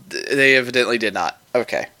 And they evidently did not.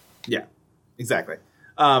 Okay. Yeah. Exactly.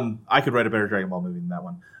 I could write a better Dragon Ball movie than that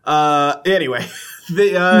one. Anyway,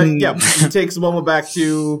 he takes Momo back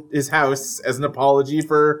to his house as an apology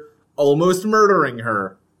for almost murdering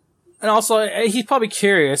her. And also, he's probably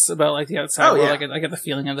curious about, like, the outside Oh, world. yeah. I get the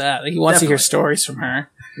feeling of that. Like, he wants to hear stories from her.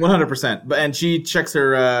 100%. And she checks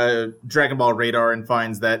her Dragon Ball radar and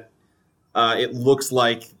finds that it looks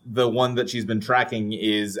like the one that she's been tracking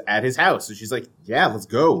is at his house. So she's like, yeah, let's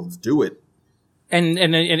go. Let's do it.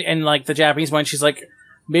 And like, the Japanese one, she's like,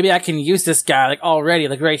 maybe I can use this guy, like, already.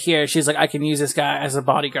 Like, right here, she's like, I can use this guy as a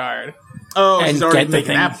bodyguard. Oh, And she's already get the making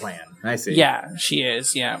thing. that plan. I see. Yeah, she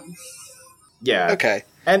is, yeah. Yeah. Okay.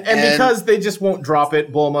 And because they just won't drop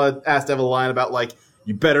it, Bulma asked to have a line about, like,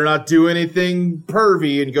 you better not do anything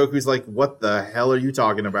pervy. And Goku's like, what the hell are you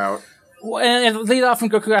talking about? Well, and it lead off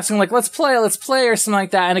from Goku asking, like, let's play, or something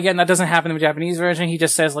like that. And again, that doesn't happen in the Japanese version. He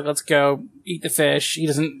just says, like, let's go eat the fish. He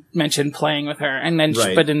doesn't mention playing with her. And then,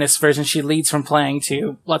 Right. but in this version, she leads from playing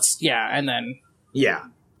to, and then... Yeah.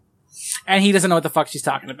 And he doesn't know what the fuck she's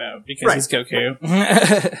talking about, because Right. he's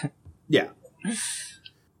Goku. Yeah.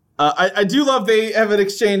 I do love they have an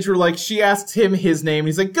exchange where, like, she asks him his name, and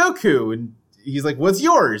he's like, Goku, and he's like, what's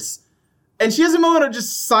yours? And she has a moment of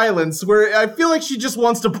just silence where I feel like she just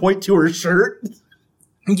wants to point to her shirt.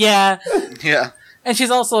 Yeah. Yeah. And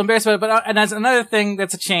she's also embarrassed about it, but, and that's another thing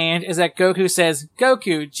that's a change, is that Goku says,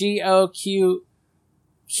 Goku, Goku.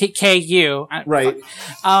 Right.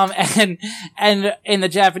 And in the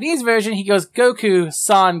Japanese version, he goes, Goku,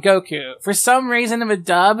 Son Goku. For some reason in the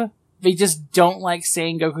dub, they just don't like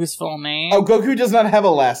saying Goku's full name. Oh, Goku does not have a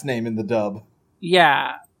last name in the dub.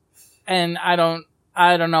 Yeah. And I don't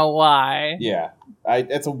know why. Yeah.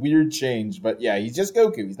 That's a weird change, but yeah, he's just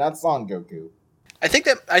Goku. He's not Son Goku. I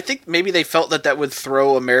think maybe they felt that would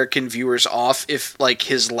throw American viewers off if, like,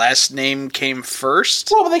 his last name came first.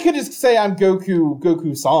 Well, but they could just say I'm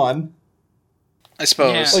Goku-san. I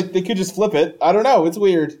suppose. Yeah. Like, they could just flip it. I don't know. It's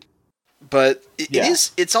weird. But Yeah.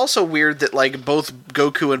 it's also weird that, like, both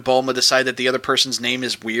Goku and Bulma decide that the other person's name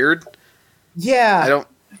is weird. Yeah. I don't...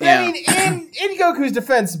 But Yeah. I mean, in Goku's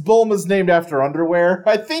defense, Bulma's named after underwear.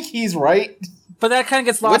 I think he's right. But that kind of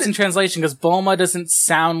gets lost in translation, because Bulma doesn't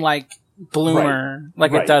sound like Bloomer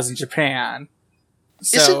like Right. it does in Japan.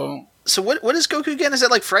 So... So what is Goku again? Is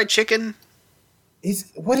that, like, fried chicken?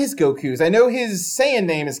 What is Goku's? I know his Saiyan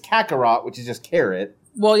name is Kakarot, which is just carrot.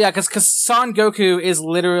 Well, yeah, because Son Goku is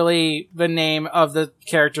literally the name of the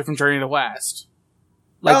character from Journey to the West.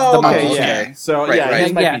 Like, oh, the okay, monkey yeah. king. So, Right, yeah, right.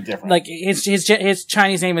 his might Yeah, be different. like his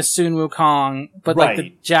Chinese name is Sun Wukong, but like the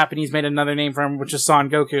Right. Japanese made another name for him, which is Son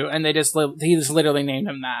Goku, and he just literally named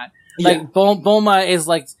him that. Yeah. Like Bulma is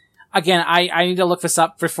like, again, I need to look this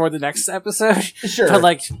up before the next episode. Sure. But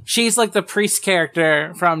like, she's like the priest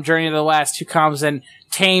character from Journey to the West who comes and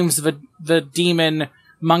tames the demon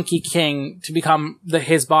Monkey King to become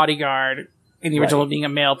his bodyguard in the original Right. being a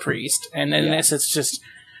male priest, and in Yeah. this it's just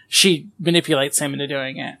she manipulates him into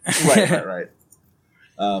doing it. Right.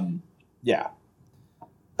 Yeah.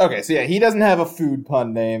 Okay, so yeah, he doesn't have a food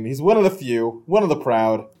pun name. He's one of the few, one of the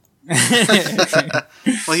proud.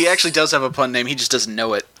 Well, he actually does have a pun name. He just doesn't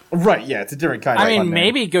know it. Right, yeah, it's a different kind of I pun mean,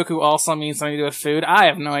 name. maybe Goku also means something to do with food. I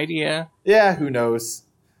have no idea. Yeah, who knows?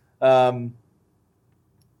 But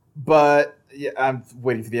yeah, I'm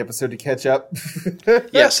waiting for the episode to catch up.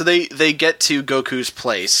 Yeah, so they get to Goku's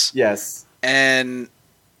place, Yes. and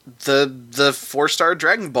the 4-star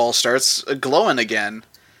Dragon Ball starts glowing again.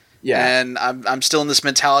 Yeah. And I'm still in this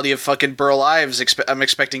mentality of fucking Burl Ives. I'm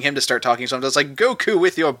expecting him to start talking, so I'm just like, Goku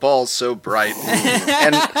with your balls so bright.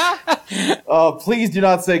 And Oh, please do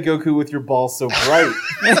not say Goku with your balls so bright.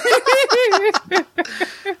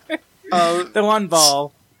 The one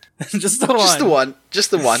ball. Just the one.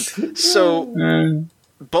 Just the one. So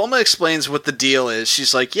Bulma explains what the deal is.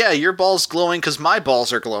 She's like, yeah, your ball's glowing because my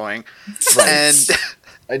balls are glowing. And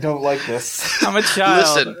I don't like this. I'm a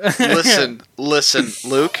child. listen,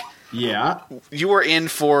 Luke. Yeah. You are in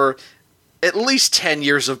for at least 10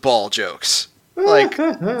 years of ball jokes. Like,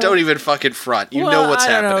 don't even fucking front. You know what's I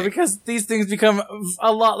don't happening. know, because these things become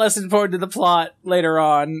a lot less important to the plot later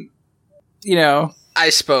on. You know. I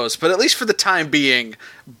suppose, but at least for the time being,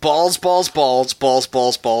 balls, balls, balls, balls,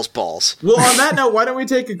 balls, balls, balls. Well, on that note, why don't we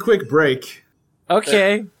take a quick break?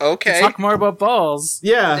 Okay. Okay. Talk more about balls.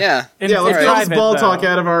 Yeah. Yeah. Yeah, let's get all this private, ball though. talk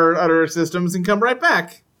out of our systems and come right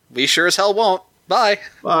back. We sure as hell won't. Bye.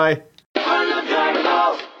 Bye.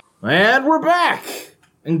 And we're back!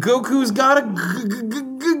 And Goku's got a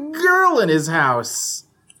girl in his house.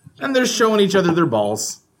 And they're showing each other their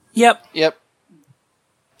balls. Yep. Yep.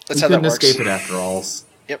 That's We how that couldn't works. escape it after all.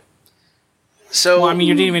 Yep. So, Well, I mean,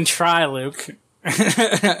 you didn't even try, Luke.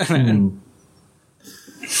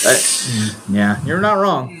 Yeah, you're not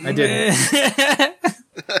wrong. I did.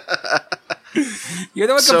 You're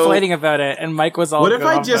the one So- complaining about it, and Mike was all What if go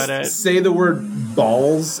I on just about it. say the word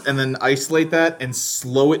balls and then isolate that and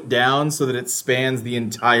slow it down so that it spans the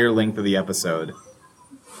entire length of the episode?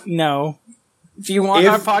 No. Do you want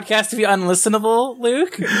If- our podcast to be unlistenable,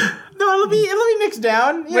 Luke? No, it'll be mixed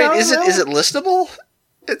down. You wait, know, is it listenable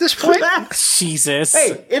at this point? Jesus.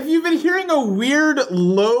 Hey, if you've been hearing a weird,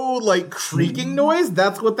 low, like, creaking noise,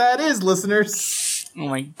 that's what that is, listeners. Oh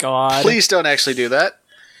my god. Please don't actually do that.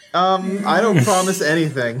 I don't promise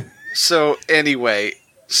anything. So, anyway,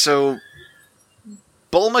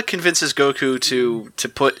 Bulma convinces Goku to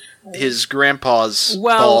put his grandpa's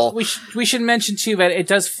Well, ball... we should mention too that it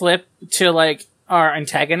does flip to like our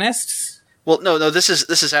antagonists. Well, no, this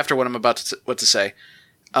is after what I'm about to say.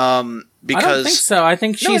 Because I don't think so. I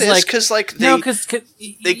think she's no, it is, like because like no, they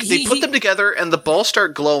because they put them together and the balls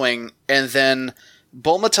start glowing, and then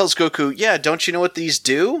Bulma tells Goku, "Yeah, don't you know what these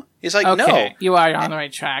do?" He's like, "No." Okay, you are on the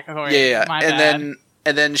right track. Oh, wait, Yeah. my And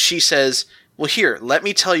bad. then she says, "Well, here, let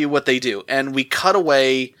me tell you what they do." And we cut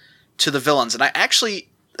away to the villains. And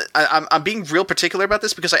I'm being real particular about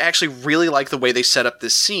this because I actually really like the way they set up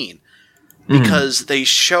this scene. Because they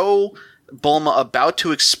show Bulma about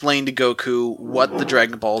to explain to Goku what the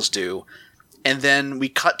Dragon Balls do. And then we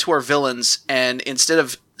cut to our villains, and instead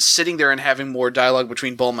of sitting there and having more dialogue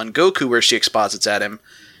between Bulma and Goku where she exposits at him,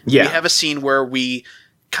 we have a scene where we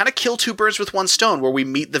kind of kill two birds with one stone, where we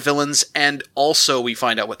meet the villains and also we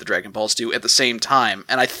find out what the Dragon Balls do at the same time.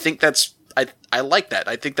 And I think that's... I like that.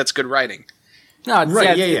 I think that's good writing. No, it's,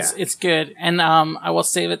 Right, it's good. And I will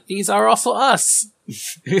say that these are also us.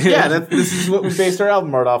 Yeah, this is what we based our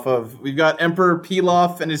album art off of. We've got Emperor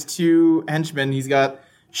Pilaf and his two henchmen. He's got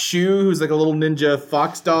Shu, who's like a little ninja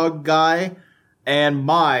fox dog guy, and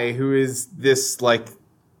Mai, who is this like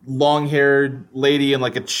long-haired lady in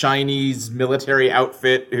like a Chinese military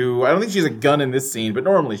outfit who, I don't think she has a gun in this scene, but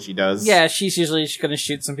normally she does. Yeah, she's usually going to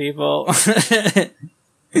shoot some people.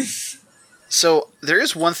 So there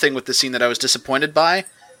is one thing with the scene that I was disappointed by.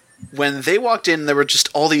 When they walked in, there were just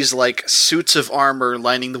all these like suits of armor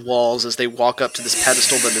lining the walls as they walk up to this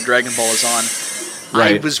pedestal that the Dragon Ball is on.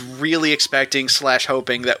 Right. I was really expecting /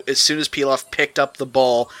 hoping that as soon as Pilaf picked up the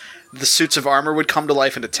ball, the suits of armor would come to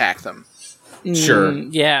life and attack them. Sure.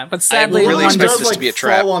 Yeah, but sadly, really One expect does this to like be a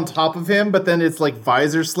trap. fall on top of him, but then it's like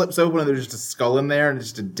visor slips open and there's just a skull in there and it's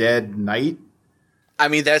just a dead knight. I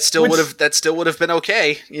mean, that still Which- would have been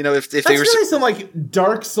okay, you know, if That's they were. really some like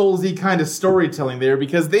Dark Souls-y kind of storytelling there,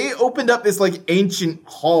 because they opened up this like ancient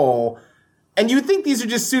hall, and you'd think these are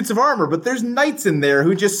just suits of armor, but there's knights in there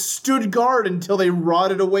who just stood guard until they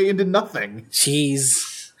rotted away into nothing.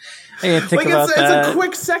 jeez. I didn't think Like about it's that. a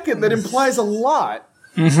quick second that implies a lot.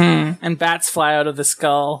 And bats fly out of the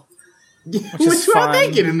skull. Which is how they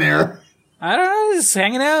fun. get in there? I don't know, just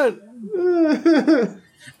hanging out.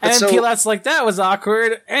 And so- Pilaf's like, that was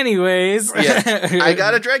awkward. Anyways. Yeah, I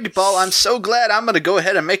got a Dragon Ball. I'm so glad. I'm going to go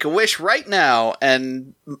ahead and make a wish right now.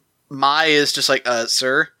 And Mai is just like,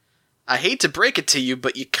 sir, I hate to break it to you,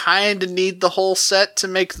 but you kind of need the whole set to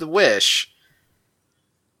make the wish.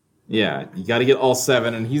 Yeah, you got to get all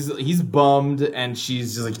 7, and he's bummed, and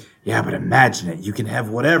she's just like, yeah, but imagine it. You can have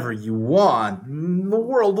whatever you want. The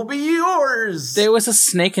world will be yours. There was a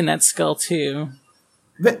snake in that skull, too.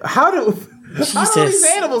 How do these Jesus.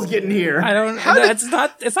 animals get in here? I don't know. It's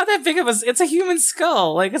not that big of a... It's a human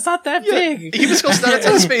skull. Like, it's not that big. Human Skull's not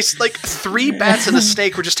in space. Like, 3 bats and a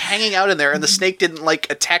snake were just hanging out in there, and the snake didn't, like,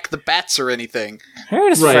 attack the bats or anything. They're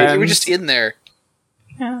just Right. friends. They were just in there.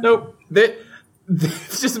 Nope. They've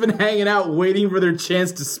just been hanging out waiting for their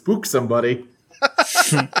chance to spook somebody.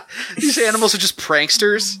 These animals are just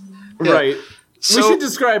pranksters. Yeah. Right. We So- should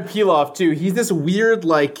describe Pilaf, too. He's this weird,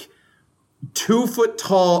 like,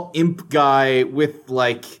 2-foot-tall imp guy with,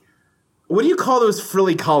 like... What do you call those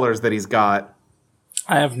frilly collars that he's got?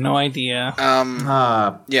 I have no idea.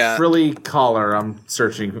 Yeah. Frilly collar, I'm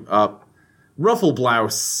searching up. Ruffle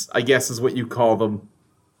blouse, I guess is what you call them.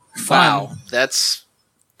 Wow. That's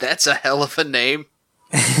a hell of a name.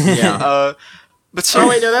 Yeah. But so Oh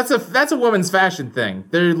wait, no, that's a woman's fashion thing.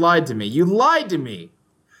 They lied to me. You lied to me.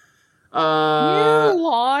 You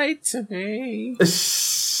lied to me.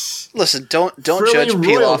 listen, don't Frilly judge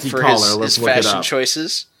Pilaf for collar, let's his look it fashion up.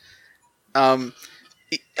 choices.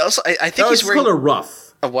 Also, I think Oh, he's it's wearing called a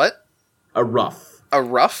ruff. a what? A ruff. A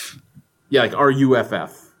ruff? Yeah, like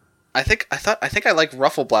RUFF. I think I like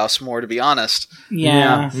ruffle blouse more, to be honest.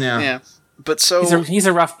 Yeah. Yeah. But so He's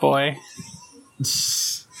a rough boy.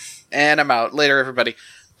 and I'm out. Later, everybody.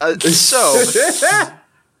 Okay,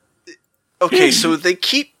 so they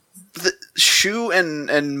keep Shu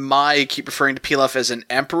and Mai keep referring to Pilaf as an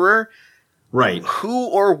emperor. Right. Who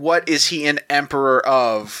or what is he an emperor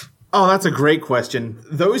of? Oh, that's a great question.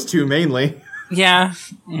 Those two mainly. Yeah.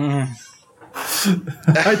 I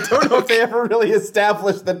don't know if they ever really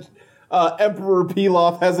established that Emperor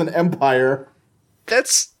Pilaf has an empire.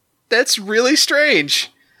 That's really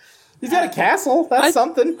strange. He's got a castle. That's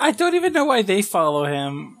something. I don't even know why they follow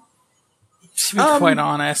him, to be quite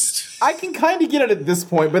honest. I can kind of get it at this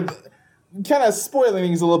point, but kind of spoiling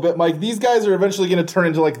things a little bit, Mike. These guys are eventually going to turn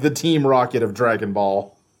into like the Team Rocket of Dragon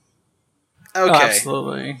Ball. Okay. Oh,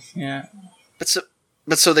 absolutely. Yeah. But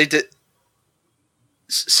so they did.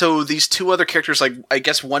 So these two other characters, like I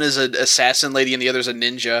guess one is an assassin lady and the other's a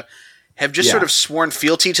ninja, have just sort of sworn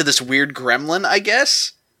fealty to this weird gremlin, I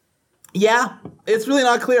guess. Yeah, it's really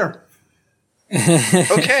not clear.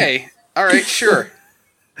 Okay. All right. Sure.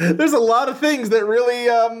 There's a lot of things that really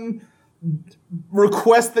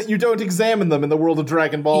request that you don't examine them in the world of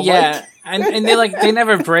Dragon Ball. Yeah, Mike. and they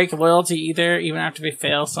never break loyalty either, even after they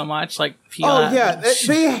fail so much. Like Pilaf. Oh yeah,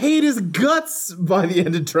 they hate his guts by the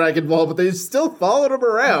end of Dragon Ball, but they still followed him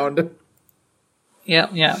around. Yeah.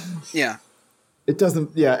 Yeah. It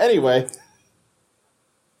doesn't. Yeah. Anyway.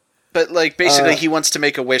 But, like, basically he wants to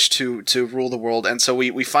make a wish to rule the world, and so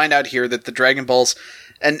we find out here that the Dragon Balls...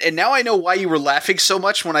 And now I know why you were laughing so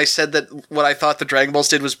much when I said that what I thought the Dragon Balls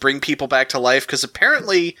did was bring people back to life, because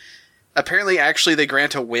apparently actually they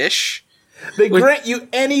grant a wish. They grant you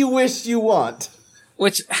any wish you want.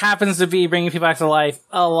 Which happens to be bringing people back to life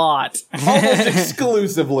a lot. Almost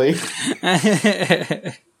exclusively.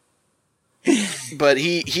 But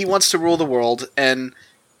he wants to rule the world, and...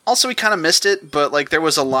 Also, we kind of missed it, but like there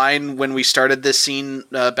was a line when we started this scene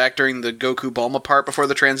back during the Goku Bulma part before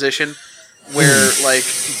the transition, where like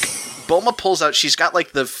Bulma pulls out, she's got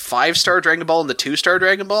like the 5-star Dragon Ball and the 2-star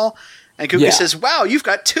Dragon Ball, and Goku says, "Wow, you've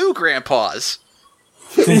got 2 grandpas."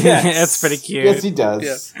 Yes. That's pretty cute. Yes, he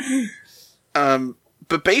does. Yeah.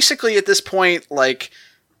 But basically, at this point, like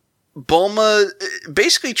Bulma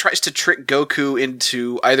basically tries to trick Goku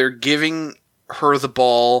into either giving her the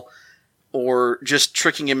ball or just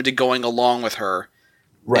tricking him into going along with her.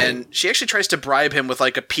 Right. And she actually tries to bribe him with,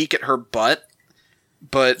 like, a peek at her butt.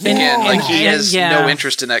 But, again, like, he has no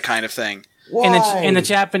interest in that kind of thing. Why? In the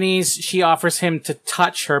Japanese, she offers him to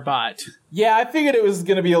touch her butt. Yeah, I figured it was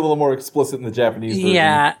going to be a little more explicit in the Japanese version.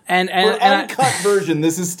 Yeah, and For uncut version,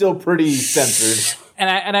 this is still pretty censored.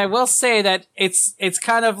 And I will say that it's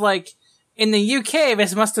kind of like... In the UK,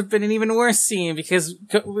 this must have been an even worse scene because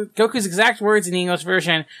Goku's exact words in the English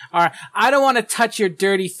version are, "I don't want to touch your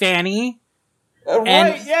dirty fanny." Right,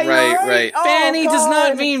 yeah, you're right. Oh, fanny God. does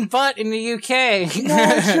not mean butt in the UK. No,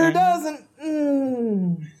 it sure doesn't.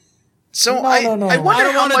 Mm. So no. I wonder I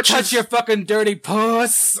don't how want much to touch your fucking dirty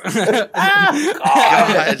puss. God.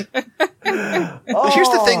 Well, here's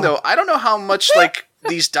the thing, though. I don't know how much like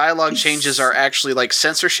these dialogue changes are actually like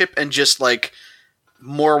censorship and just like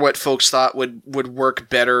more what folks thought would work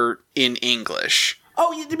better in English.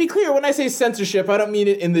 Oh, to be clear, when I say censorship, I don't mean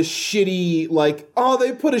it in the shitty, like, oh,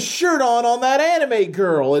 they put a shirt on that anime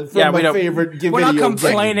girl from my favorite video. We're not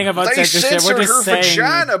complaining about censorship. We're just saying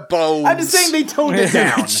vagina bones. I'm just saying they toned it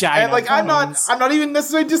down. And, like, I'm not even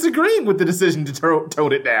necessarily disagreeing with the decision to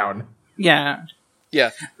tone it down. Yeah. Yeah.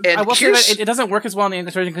 And I will say that it doesn't work as well in the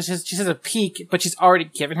English version because she says a peek, but she's already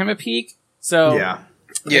given him a peek. So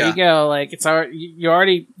there you go. Like it's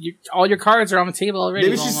already all your cards are on the table already.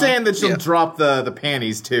 Maybe she's saying that she'll drop the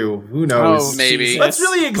panties too. Who knows? Oh, maybe. Jesus. Let's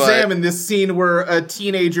really examine this scene where a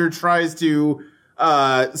teenager tries to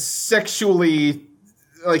sexually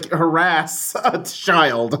harass a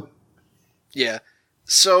child. Yeah.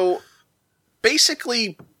 So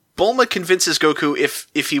basically, Bulma convinces Goku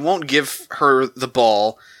if he won't give her the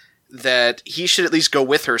ball, that he should at least go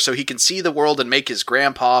with her so he can see the world and make his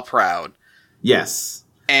grandpa proud. Yes.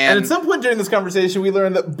 And at some point during this conversation, we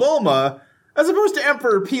learn that Bulma, as opposed to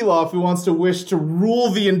Emperor Pilaf, who wants to wish to rule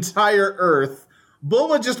the entire Earth,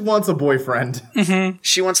 Bulma just wants a boyfriend. Mm-hmm.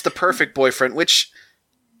 She wants the perfect boyfriend, which,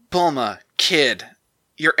 Bulma, kid,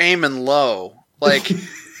 you're aiming low. Like,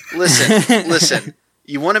 listen,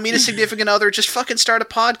 You want to meet a significant other? Just fucking start a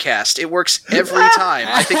podcast. It works every time.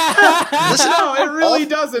 I think. Listen, No, it really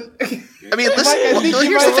doesn't. I mean, listen. Mike, I think you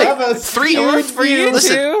Here's the might have thing. a Three. keyword for you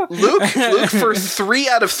Listen, too? Luke. For 3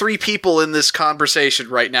 out of 3 people in this conversation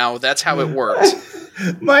right now, that's how it worked.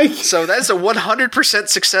 Mike. So that's a 100%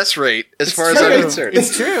 success rate as far as true. I'm concerned.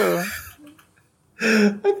 It's true.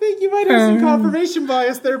 I think you might have some confirmation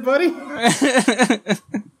bias there, buddy.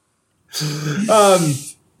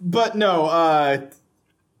 But no,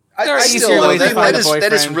 There are I easier still, ways to find a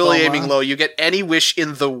that is boyfriend, really Bulma. aiming low. You get any wish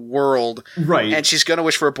in the world, right. and she's going to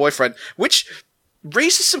wish for a boyfriend, which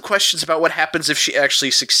raises some questions about what happens if she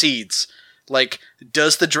actually succeeds. Like,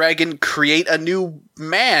 does the dragon create a new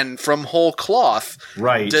man from whole cloth?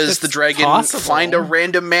 Right. Does It's the dragon possible. find a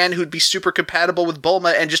random man who'd be super compatible with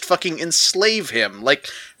Bulma and just fucking enslave him? Like,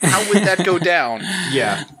 how would that go down?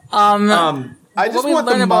 Yeah. I just what we want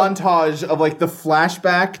the learn about- montage of, like, the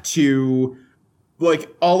flashback to, like,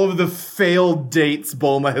 all of the failed dates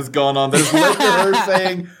Bulma has gone on. There's led to her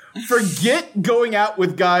saying, forget going out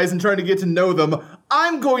with guys and trying to get to know them.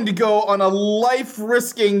 I'm going to go on a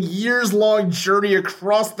life-risking, years-long journey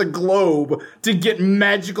across the globe to get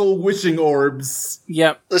magical wishing orbs.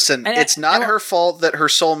 Yep. Listen, And- it's not and- her fault that her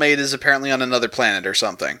soulmate is apparently on another planet or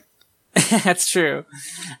something. That's true.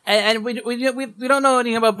 And we don't know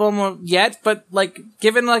anything about Bulma yet, but, like,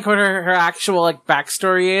 given, like, what her actual, like,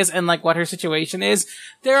 backstory is and, like, what her situation is,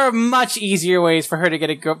 there are much easier ways for her to get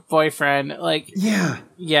a boyfriend. Like, Yeah.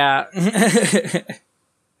 yeah.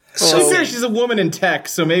 So she's a woman in tech,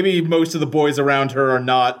 so maybe most of the boys around her are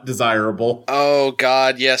not desirable. Oh,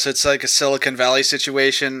 God, yes, it's like a Silicon Valley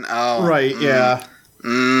situation. Oh, Right, yeah.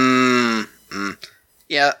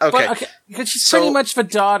 Yeah, okay. But, okay, because she's So- pretty much the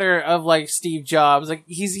daughter of, like, Steve Jobs. Like,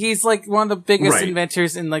 he's like one of the biggest Right.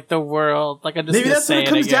 inventors in, like, the world. Like, I'm just Maybe gonna that's what say it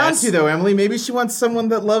comes I down guess. to, though, Emily. Maybe she wants someone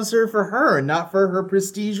that loves her for her and not for her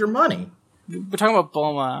prestige or money. We're talking about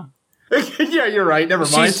Bulma. Yeah, you're right. Never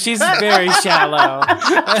mind. She's very shallow.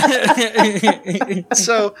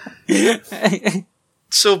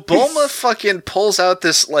 So Bulma fucking pulls out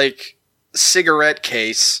this, like, cigarette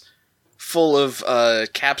case full of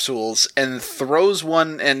capsules and throws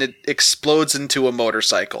one and it explodes into a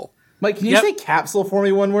motorcycle. Mike, can you Yep. say capsule for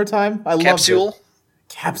me one more time? I love Capsule? it.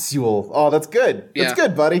 Capsule. Oh, that's good. Yeah. That's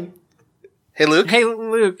good, buddy. Hey, Luke? Hey,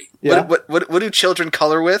 Luke. Yeah. What do children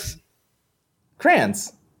color with?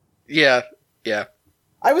 Crayons. Yeah.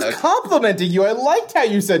 I was complimenting you. I liked how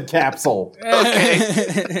you said capsule.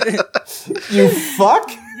 Okay. You fuck.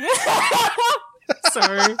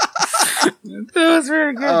 Sorry. That was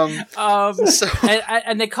very good. So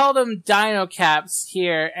And they call them dino caps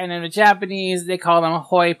here, and in the Japanese, they call them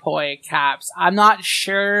hoi poi caps. I'm not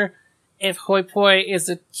sure if hoi poi is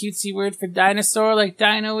a cutesy word for dinosaur like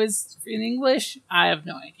dino is in English. I have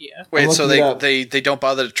no idea. wait, I'm so looking it up. they don't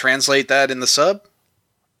bother to translate that in the sub?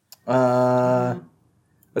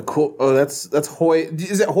 That's hoi.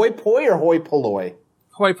 Is it hoi poi or hoi polloi?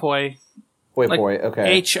 Hoi poi. Hoi Like poi.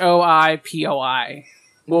 Okay. HOIPOI.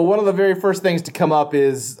 Well, one of the very first things to come up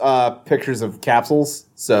is pictures of capsules.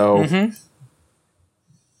 So.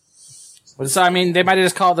 So, I mean, they might have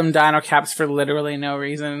just called them dino caps for literally no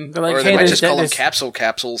reason. They're like, Or they hey, might there's- just call them there's-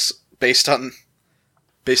 capsules based on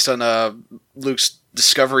Luke's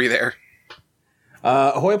discovery there.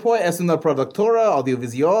 Hoi poi es una productora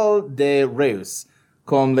audiovisual de Reus,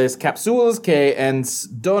 con les capsules que ens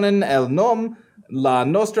donen el nom. La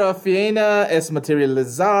nostra faena es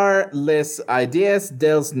materializar les ideas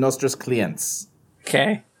dels nostres clients.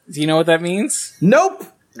 Okay. Do you know what that means? Nope.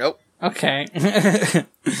 Nope. Okay.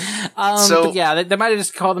 So- but yeah, they might have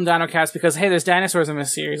just called them dino caps because, hey, there's dinosaurs in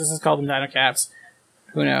this series. Let's just call them dino caps.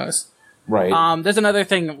 Who knows? Right. There's another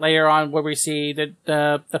thing later on where we see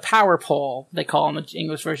the power pole, they call in the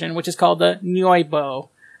English version, which is called the Nyoibo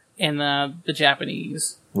in the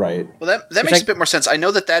Japanese. Right. Well, that makes I- a bit more sense. I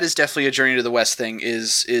know that is definitely a Journey to the West thing.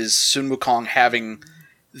 Is Sun Wukong having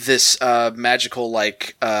this magical,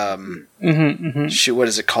 like, shoot, what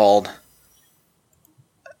is it called?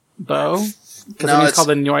 Bow? Because No, it's it's called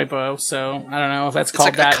the Nyoibo, so I don't know if that's It's called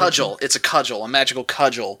like that. a cudgel. It's a cudgel, a magical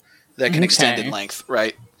cudgel that can extend in Okay. length,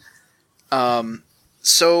 right?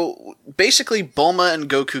 So basically, Bulma and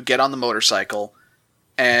Goku get on the motorcycle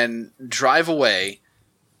and drive away,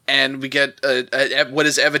 and we get what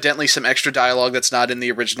is evidently some extra dialogue that's not in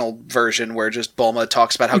the original version, where just Bulma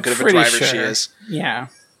talks about how good of a Pretty driver sure. she is. Yeah.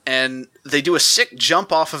 And they do a sick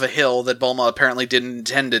jump off of a hill that Bulma apparently didn't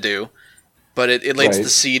intend to do, but it lays Right. the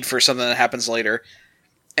seed for something that happens later.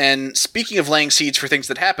 And speaking of laying seeds for things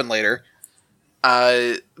that happen later,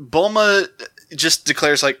 Bulma just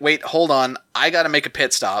declares, like, wait, hold on, I gotta make a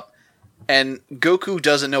pit stop. And Goku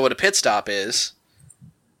doesn't know what a pit stop is,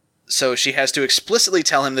 So she has to explicitly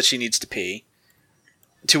tell him that she needs to pee.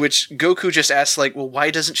 To which Goku just asks, like, well,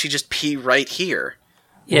 why doesn't she just pee right here?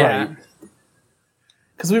 Yeah.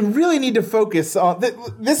 Because we really need to focus on...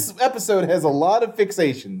 This episode has a lot of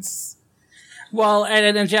fixations. Well, and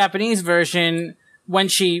in the Japanese version, when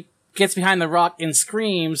she gets behind the rock and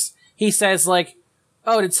screams, he says, like,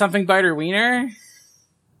 oh, did something bite her wiener?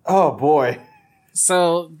 Oh, boy.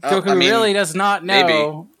 So Goku really does not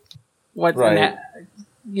know what,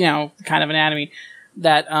 kind of anatomy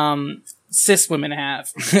that cis women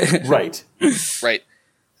have. Right. Right.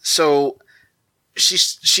 So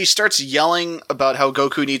she starts yelling about how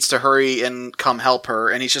Goku needs to hurry and come help her,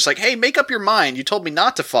 and he's just like, hey, make up your mind. You told me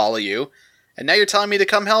not to follow you, and now you're telling me to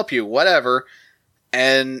come help you. Whatever.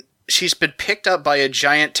 And she's been picked up by a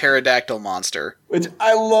giant pterodactyl monster. Which,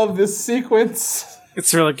 I love this sequence.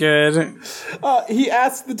 It's really good. He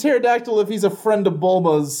asks the pterodactyl if he's a friend of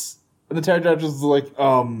Bulma's, and the pterodactyl's like,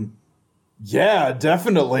 yeah,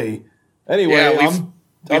 definitely. Anyway,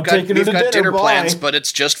 I'm taking her to dinner plans, but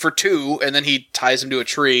it's just for 2, and then he ties him to a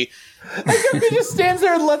tree. He just stands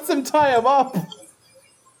there and lets him tie him up.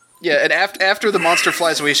 Yeah, and after the monster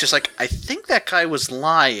flies away, he's just like, I think that guy was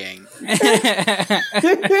lying.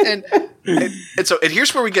 and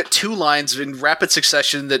here's where we get 2 lines in rapid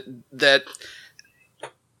succession that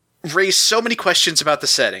raise so many questions about the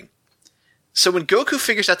setting. So when Goku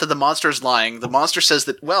figures out that the monster is lying, the monster says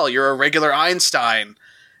that, well, you're a regular Einstein.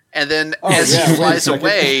 And then he flies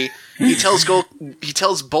away, he tells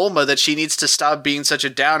Bulma that she needs to stop being such a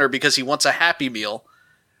downer because he wants a Happy Meal.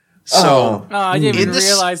 So, I didn't even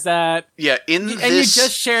realize that. Yeah, and you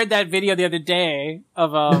just shared that video the other day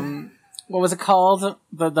of what was it called?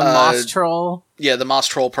 The Moss Troll. Yeah, the Moss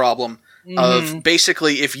Troll problem of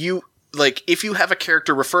basically if you have a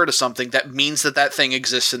character refer to something, that means that thing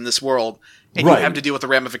exists in this world, and you have to deal with the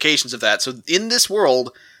ramifications of that. So in this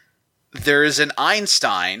world, there is an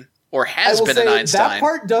Einstein, or has been an Einstein. That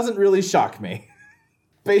part doesn't really shock me.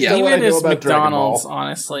 Based on even what I know about McDonald's,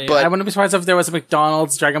 honestly. But I wouldn't be surprised if there was a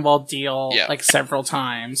McDonald's Dragon Ball deal several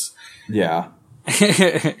times. Yeah.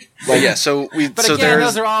 So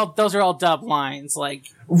those are all dub lines, like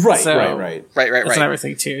right. That's another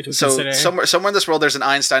thing too to consider. Somewhere in this world there's an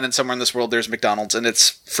Einstein, and somewhere in this world there's McDonald's, and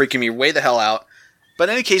it's freaking me way the hell out. But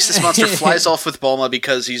in any case, this monster flies off with Bulma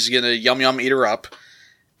because he's gonna yum eat her up,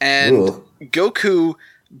 and Goku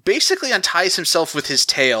basically unties himself with his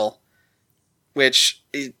tail, which.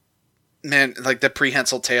 Like the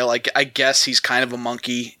prehensile tail, I guess he's kind of a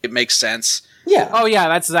monkey. It makes sense. Yeah. Oh,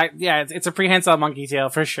 yeah, it's a prehensile monkey tail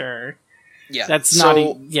for sure. Yeah. That's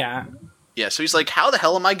Yeah, so he's like, how the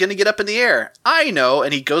hell am I going to get up in the air? I know,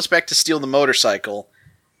 and he goes back to steal the motorcycle.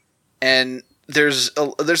 And there's a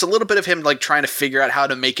little bit of him, like, trying to figure out how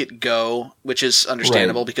to make it go, which is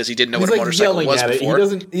understandable because he didn't know what a motorcycle was before.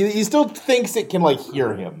 He still thinks it can, like,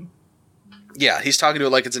 hear him. Yeah, he's talking to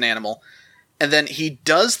it like it's an animal. And then he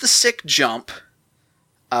does the sick jump.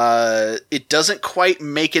 It doesn't quite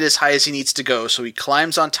make it as high as he needs to go, so he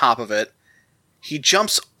climbs on top of it. He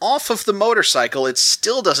jumps off of the motorcycle. It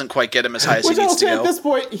still doesn't quite get him as high as he needs to go. At this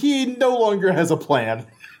point, he no longer has a plan.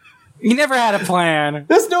 He never had a plan.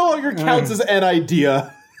 This no longer counts as an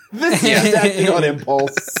idea. This is acting on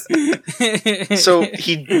impulse. So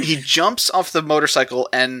he jumps off the motorcycle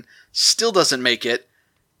and still doesn't make it.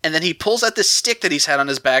 And then he pulls out this stick that he's had on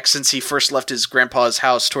his back since he first left his grandpa's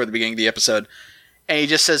house toward the beginning of the episode. And he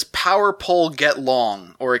just says, power pole get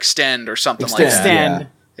long, or extend, or something like that.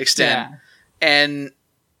 Extend. Yeah. And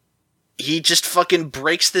he just fucking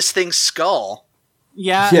breaks this thing's skull.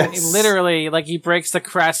 Yeah, literally, like he breaks the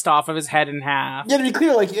crest off of his head in half. Yeah, to be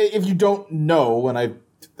clear, like, if you don't know, and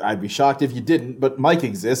I'd be shocked if you didn't, but Mike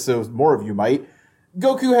exists, so more of you might,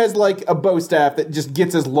 Goku has, like, a bow staff that just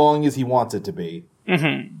gets as long as he wants it to be.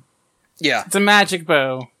 Mm-hmm. Yeah. It's a magic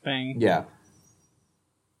bow thing. Yeah.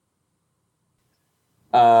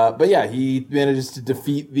 But yeah, he manages to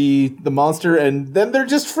defeat the monster, and then they're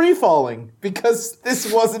just free-falling, because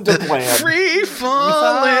this wasn't a plan.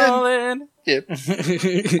 Free-falling! Yep.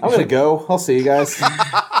 I'm gonna go. I'll see you guys.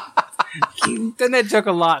 Done that joke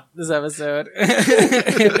a lot this episode.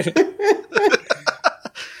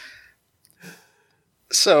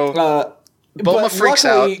 So... Bulma freaks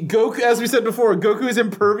out. Goku, as we said before, Goku is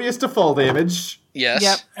impervious to fall damage. Yes.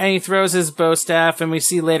 Yep. And he throws his bow staff, and we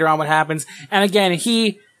see later on what happens. And again,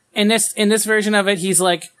 he in this version of it, he's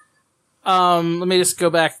like, let me just go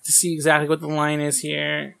back to see exactly what the line is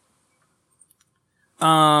here.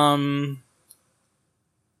 Too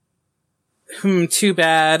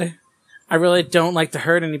bad. I really don't like to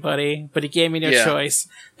hurt anybody, but he gave me no choice.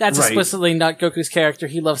 That's explicitly not Goku's character.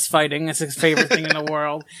 He loves fighting. That's his favorite thing in the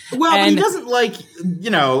world. Well, but he doesn't like,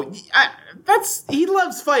 he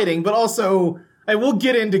loves fighting, but also, we'll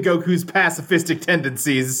get into Goku's pacifistic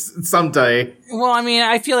tendencies someday. Well, I mean,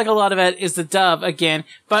 I feel like a lot of it is the dub again,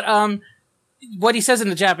 but, what he says in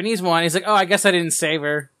the Japanese one, he's like, oh, I guess I didn't save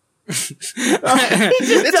her.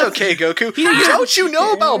 It's okay, Goku. Don't you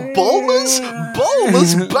know about Bulma's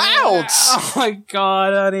bounce? Oh my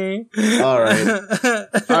god, honey. Alright.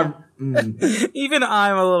 Even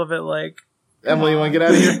I'm a little bit like... Emily, you want to get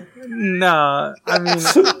out of here? No, I mean...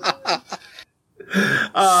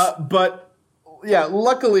 But, yeah,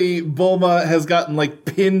 luckily, Bulma has gotten,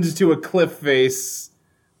 pinned to a cliff face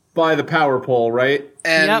by the power pole, right?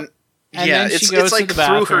 And then she goes it's like to the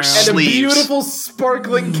through bathroom. her sleeves. And a beautiful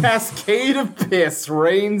sparkling cascade of piss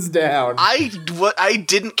rains down. I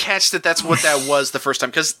didn't catch that's what that was the first time,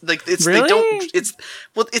 because Really?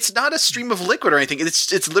 it's not a stream of liquid or anything.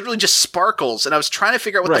 It's literally just sparkles, and I was trying to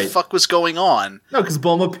figure out what the fuck was going on. No, because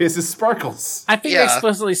Bulma pisses sparkles. I think they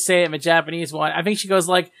explicitly say it in the Japanese one. I think she goes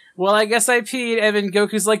like, well, I guess I peed, and then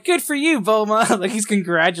Goku's like, good for you, Bulma. Like, he's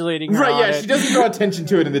congratulating her on it. She doesn't draw attention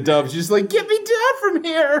to it in the dub. She's just like, get me down from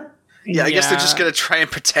here. Yeah, I guess they're just gonna try and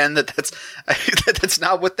pretend that's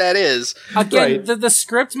not what that is. Again, the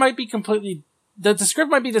script might be completely... The script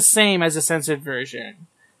might be the same as the censored version.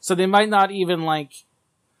 So they might not even,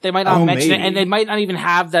 they might not mention it, and they might not even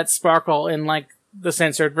have that sparkle in, the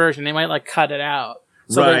censored version. They might, cut it out.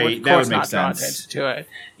 So they would, of course, not draw attention to it.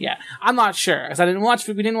 Yeah. I'm not sure, because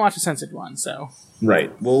we didn't watch the censored one, so...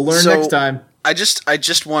 Right. We'll learn next time. I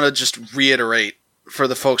just want to reiterate for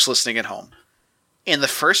the folks listening at home. In the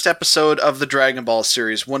first episode of the Dragon Ball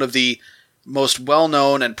series, one of the most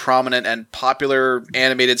well-known and prominent and popular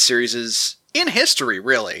animated series in history,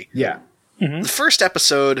 really. Yeah. Mm-hmm. The first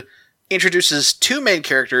episode introduces two main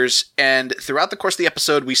characters, and throughout the course of the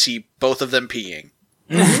episode, we see both of them peeing.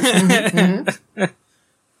 Mm-hmm.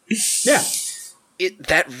 Yeah.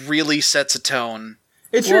 That really sets a tone.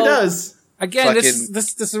 It sure does. Again,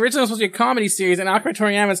 this originally was supposed to be a comedy series, and Akira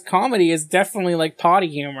Toriyama's comedy is definitely potty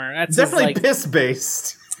humor. That's definitely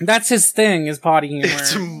piss-based. That's his thing, is potty humor.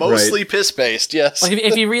 It's mostly piss-based, yes.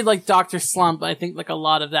 If you read Dr. Slump, I think a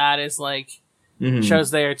lot of that is shows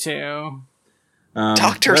there too.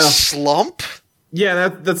 Dr. Slump? Yeah,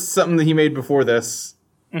 that's something that he made before this.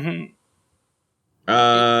 Mm-hmm.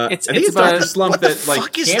 I think it's Dr. Slump that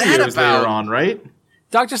cameos later on, right?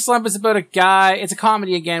 Dr. Slump is about a guy. It's a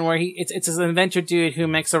comedy again, where it's an adventure dude who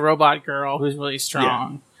makes a robot girl who's really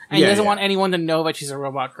strong, and he doesn't want anyone to know that she's a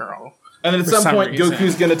robot girl. And then at some point,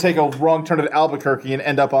 Goku's going to take a wrong turn at Albuquerque and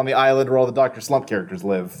end up on the island where all the Dr. Slump characters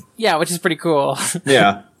live. Yeah, which is pretty cool.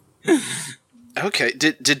 Yeah. Okay,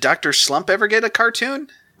 did Dr. Slump ever get a cartoon?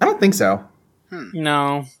 I don't think so.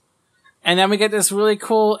 No. And then we get this really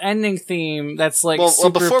cool ending theme that's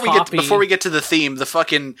super before we get to the theme, the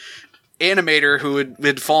fucking animator who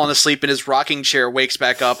had fallen asleep in his rocking chair wakes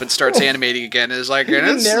back up and starts animating again. And is like, and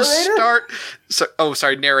it's the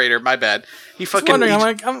start. Narrator. My bad. He fucking.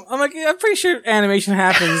 I'm pretty sure animation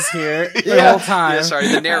happens here the whole time. Yeah, sorry.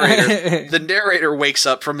 The narrator wakes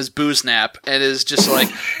up from his booze nap and is just like,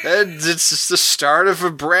 it's the start of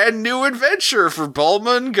a brand new adventure for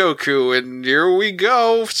Bulma and Goku, and here we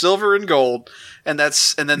go, silver and gold, and then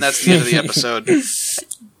that's the end of the episode.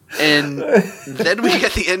 And then we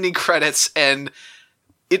get the ending credits, and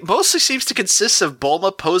it mostly seems to consist of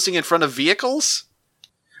Bulma posing in front of vehicles.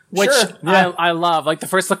 Which I love. The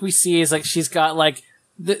first look we see is she's got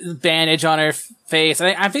the bandage on her face.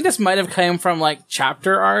 I think this might have come from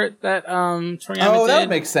chapter art that Toriyama did. Oh, that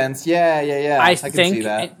makes sense. Yeah. I think, can see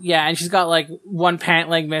that. Yeah, and she's got one pant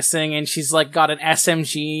leg missing, and she's got an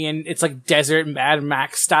SMG, and it's Desert Mad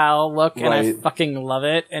Max style look, and I fucking love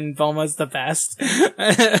it. And Bulma's the best.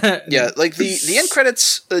 Yeah, the end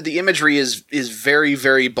credits, the imagery is very,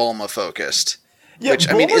 very Bulma focused. Yeah, which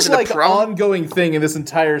Bulma's isn't a problem. Ongoing thing in this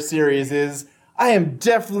entire series is, I am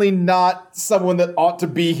definitely not someone that ought to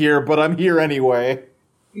be here, but I'm here anyway.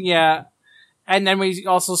 Yeah. And then we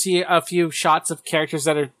also see a few shots of characters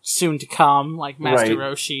that are soon to come, like Master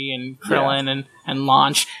Roshi and Krillin and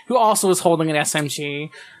Launch, who also is holding an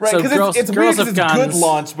SMG. Right, because so it's weird because it's good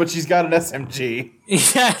Launch, but she's got an SMG.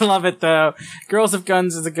 Yeah, I love it, though. Girls of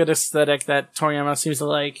Guns is a good aesthetic that Toriyama seems to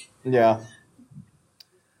like. Yeah.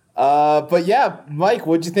 But yeah, Mike,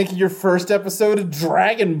 what'd you think of your first episode of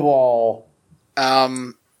Dragon Ball?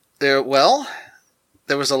 There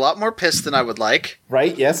was a lot more piss than I would like.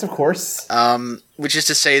 Right, yes, of course. Which is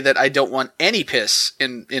to say that I don't want any piss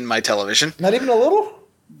in my television. Not even a little?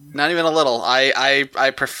 Not even a little.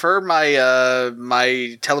 I prefer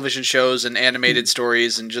my television shows and animated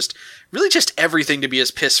stories and just really just everything to be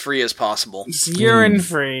as piss free as possible. It's urine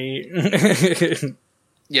free.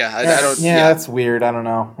 Yeah, I don't. Yeah, that's weird. I don't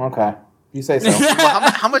know. Okay, you say so.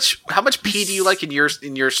 Well, how much pee do you like in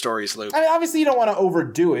your stories, Luke? I mean, obviously you don't want to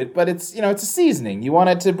overdo it, but it's it's a seasoning. You want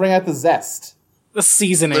it to bring out the zest. The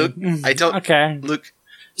seasoning. Luke, I don't. Okay, Luke,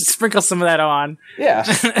 sprinkle some of that on. Yeah.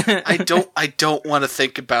 I don't want to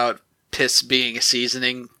think about piss being a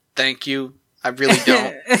seasoning. Thank you. I really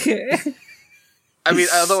don't. I mean,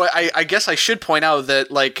 although I guess I should point out that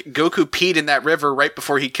like Goku peed in that river right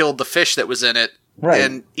before he killed the fish that was in it, Right.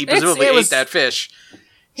 and he presumably ate that fish.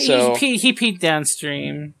 He peed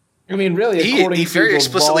downstream. I mean, really, He very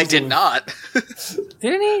explicitly did not.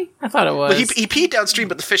 Didn't he? I thought it was. But he peed downstream,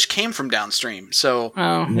 but the fish came from downstream. So,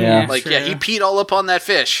 Oh, Yeah. he peed all up on that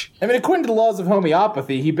fish. I mean, according to the laws of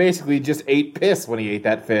homeopathy, he basically just ate piss when he ate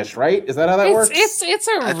that fish, right? Is that how that works? It's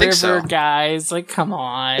a I think river, so. guys. Like, come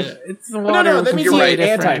on. It's the water. No, that means completely he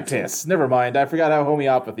ate different. anti-piss. Never mind, I forgot how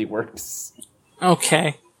homeopathy works.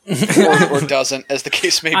 Okay. Or doesn't, as the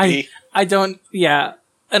case may be. I don't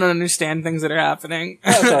understand things that are happening.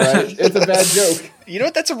 That's alright. It's a bad joke. You know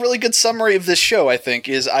what? That's a really good summary of this show, I think,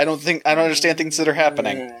 is I don't understand things that are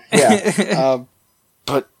happening. Yeah.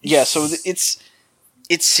 But, yeah, so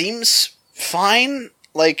it seems fine.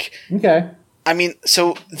 Like, Okay. I mean,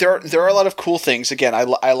 so there are a lot of cool things. Again,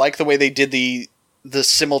 I like the way they did the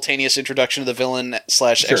simultaneous introduction of the villain /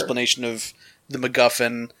 explanation of the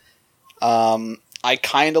MacGuffin. I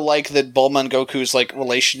kind of like that Bulma and Goku's like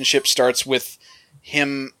relationship starts with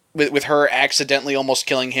him with her accidentally almost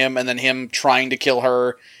killing him, and then him trying to kill her,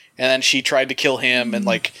 and then she tried to kill him, and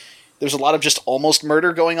like there's a lot of just almost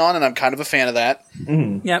murder going on, and I'm kind of a fan of that.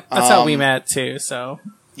 Mm-hmm. Yep, that's how we met too. So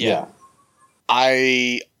Yeah.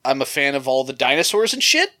 I'm a fan of all the dinosaurs and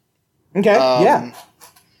shit. Okay. Yeah.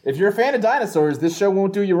 If you're a fan of dinosaurs, this show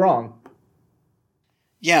won't do you wrong.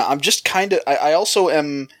 Yeah, I'm just kind of. I also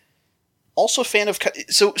am also a fan of.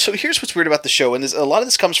 So here's what's weird about the show, and a lot of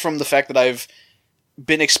this comes from the fact that I've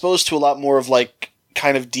been exposed to a lot more of like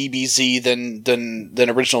kind of DBZ than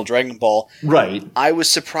original Dragon Ball. Right. I was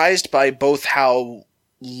surprised by both how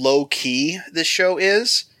low key this show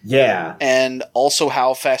is, Yeah. and also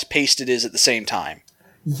how fast paced it is at the same time.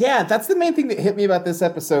 Yeah, that's the main thing that hit me about this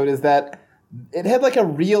episode is that it had like a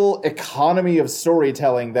real economy of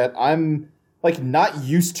storytelling that I'm like not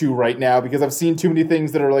used to right now because I've seen too many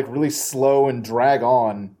things that are like really slow and drag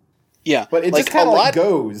on. Yeah, But it like, just kind of like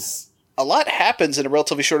goes. A lot happens in a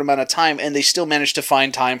relatively short amount of time, and they still manage to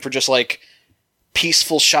find time for just like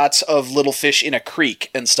peaceful shots of little fish in a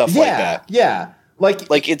creek and stuff like that. Yeah,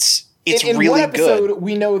 like it's in really one episode, good.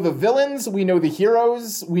 we know the villains, we know the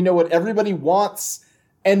heroes, we know what everybody wants,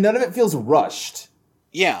 and none of it feels rushed.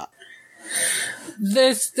 Yeah.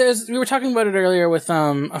 we were talking about it earlier with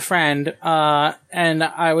a friend, and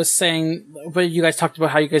I was saying, but you guys talked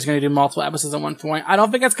about how you guys are going to do multiple episodes at one point. I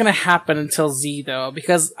don't think that's going to happen until Z though,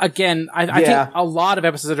 because again, I think a lot of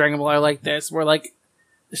episodes of Dragon Ball are like this, where like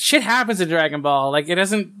shit happens in Dragon Ball, like it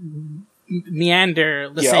doesn't meander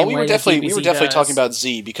the same way. We were definitely does. talking about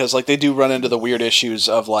Z because like they do run into the weird issues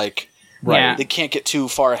of like. Right. Yeah. They can't get too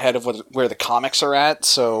far ahead of where the comics are at,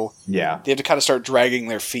 so Yeah. they have to kind of start dragging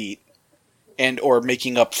their feet and or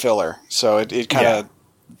making up filler. So it kind of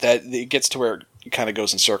that it gets to where it kind of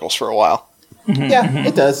goes in circles for a while. Yeah,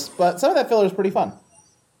 it does, but some of that filler is pretty fun.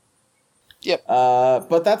 Yep.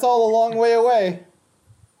 But that's all a long way away.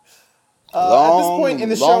 At this point in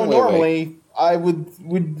the show, normally I would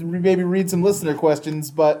maybe read some listener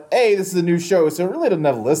questions, but A, this is a new show, so it really doesn't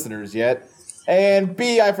have listeners yet. And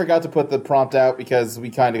B, I forgot to put the prompt out because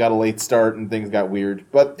we kind of got a late start and things got weird.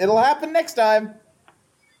 But it'll happen next time.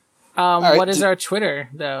 right, what is our Twitter,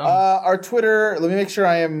 though? Our Twitter, let me make sure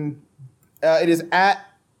I am... it is at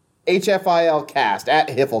HFILcast, at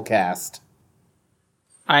HiffleCast.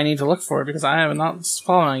 I need to look for it because I am not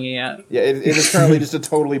following it yet. Yeah, it is currently just a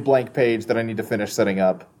totally blank page that I need to finish setting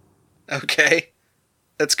up. Okay.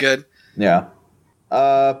 That's good. Yeah.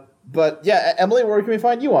 But yeah, Emily, where can we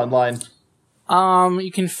find you online?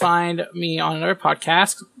 You can find me on another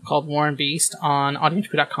podcast called War and Beast on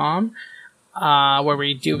audiotope.com, where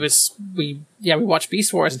we watch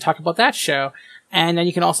Beast Wars and talk about that show. And then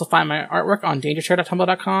you can also find my artwork on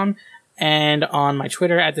dangershare.tumblr.com and on my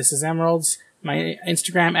Twitter at This Is Emeralds, my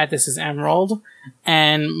Instagram at This Is Emerald,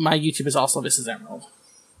 and my YouTube is also This Is Emerald.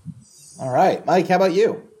 All right. Mike, how about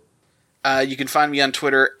you? You can find me on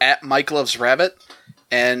Twitter at Mike Loves Rabbit,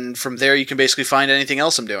 and from there you can basically find anything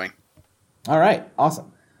else I'm doing. All right,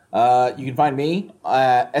 awesome. You can find me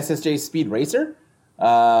at SSJ Speed Racer.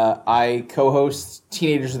 I co-host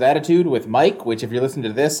Teenagers with Attitude with Mike, which if you're listening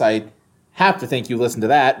to this, I have to think you listened to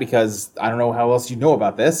that because I don't know how else you know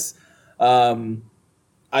about this.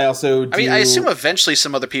 I also do... I assume eventually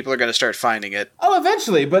some other people are going to start finding it. Oh,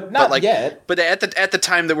 eventually, but not yet. But at the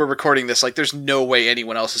time that we're recording this, like, there's no way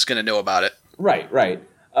anyone else is going to know about it. Right.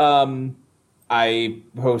 I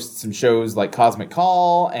host some shows like Cosmic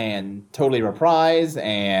Call and Totally Reprise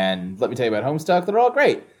and Let Me Tell You About Homestuck. They're all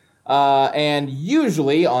great. And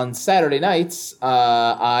usually on Saturday nights,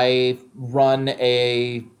 I run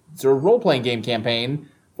a sort of role-playing game campaign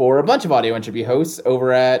for a bunch of Audio Entropy hosts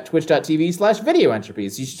over at twitch.tv/video entropy.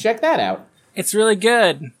 So you should check that out. It's really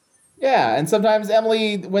good. Yeah, and sometimes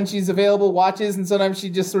Emily, when she's available, watches, and sometimes she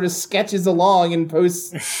just sort of sketches along and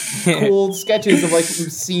posts cool sketches of, like,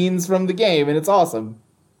 scenes from the game, and it's awesome.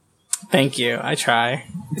 Thank you. I try.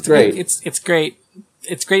 It's great. It's great.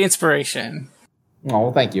 It's great inspiration. Oh,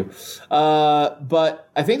 well, thank you. But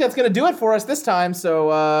I think that's going to do it for us this time,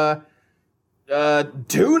 so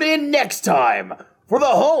tune in next time for the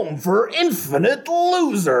home for Infinite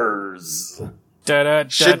Losers. Should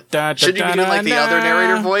you be doing like the other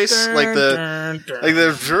narrator voice, like the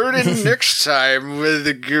tune in next time with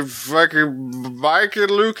the fucking Mike and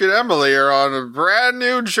Luke and Emily are on a brand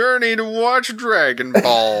new journey to watch Dragon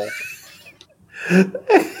Ball.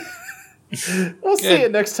 We'll see you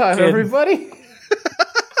next time, everybody.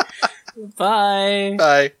 Bye.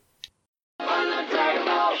 Bye.